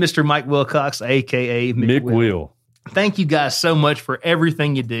 and Mr. Mike Wilcox, a.k.a. Mick Will. Thank you guys so much for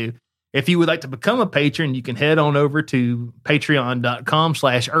everything you do. If you would like to become a patron, you can head on over to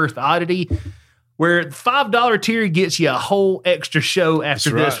patreon.com/Earth Oddity, where the $5 tier gets you a whole extra show after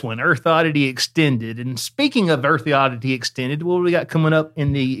this one, Earth Oddity Extended. And speaking of Earth Oddity Extended, what do we got coming up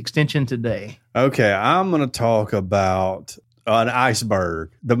in the extension today? Okay, I'm going to talk about an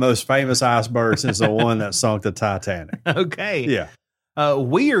iceberg, the most famous iceberg since the one that sunk the Titanic. Okay. Yeah.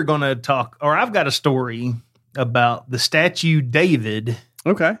 We are going to talk, or I've got a story about the statue David.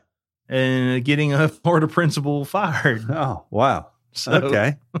 Okay. And getting a Florida principal fired. Oh, wow. So,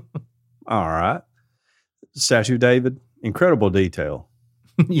 okay. All right. Statue David, incredible detail.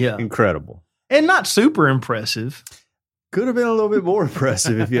 Yeah. Incredible. And not super impressive. Could have been a little bit more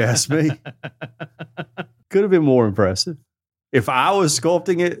impressive if you ask me. Could have been more impressive. If I was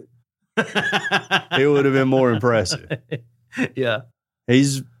sculpting it, it would have been more impressive. Yeah.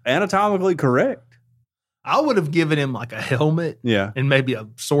 He's anatomically correct. I would have given him like a helmet. Yeah. And maybe a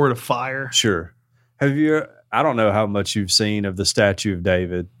sword of fire. Sure. Have you, I don't know how much you've seen of the statue of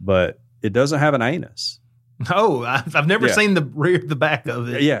David, but it doesn't have an anus. Oh, I've never seen the back of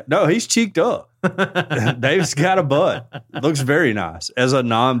it. Yeah. No, he's cheeked up. David's got a butt. Looks very nice. As a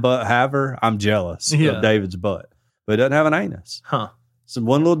non-butt haver, I'm jealous of David's butt. But it doesn't have an anus. Huh. It's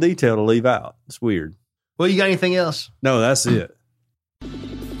one little detail to leave out. It's weird. Well, you got anything else? No, that's it.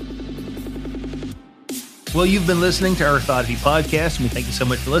 Well, you've been listening to Earth Oddity Podcast, and we thank you so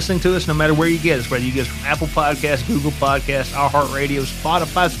much for listening to us, no matter where you get us, whether you get us from Apple Podcasts, Google Podcasts, iHeartRadio,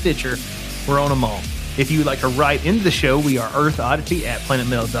 Spotify, Stitcher, we're on them all. If you would like to write into the show, we are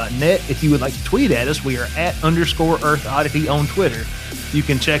earthoddity@planetmail.net. If you would like to tweet at us, we are @_earthoddity on Twitter. You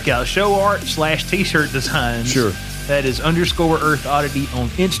can check out show art /t-shirt designs. Sure. That is _Earth Oddity on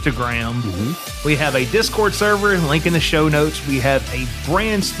Instagram. Mm-hmm. We have a Discord server, link in the show notes. We have a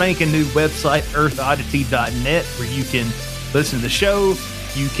brand spanking new website, earthoddity.net, where you can listen to the show,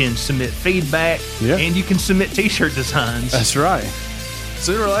 you can submit feedback, and you can submit t-shirt designs. That's right.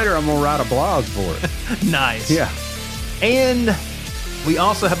 Sooner or later, I'm going to write a blog for it. Nice. Yeah. And we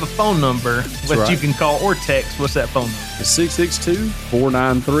also have a phone number that you can call or text. What's that phone number? It's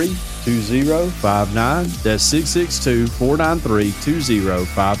 662-493-2059. That's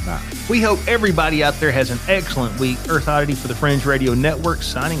 662-493-2059. We hope everybody out there has an excellent week. Earth Oddity for the Fringe Radio Network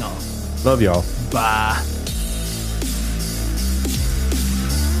signing off. Love y'all. Bye.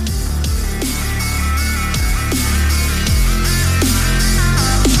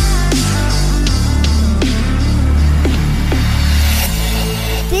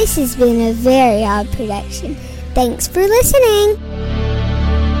 This has been a very odd production. Thanks for listening.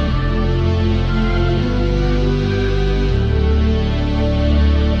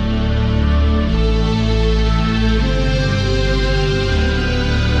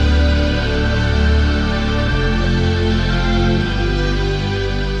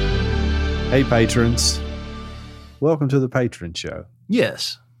 Hey, patrons. Welcome to the Patron Show.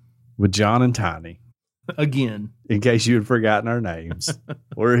 Yes. With John and Tiny. Again. In case you had forgotten our names,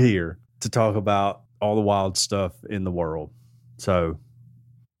 we're here to talk about all the wild stuff in the world. So,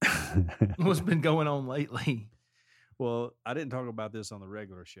 what's been going on lately? Well, I didn't talk about this on the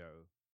regular show.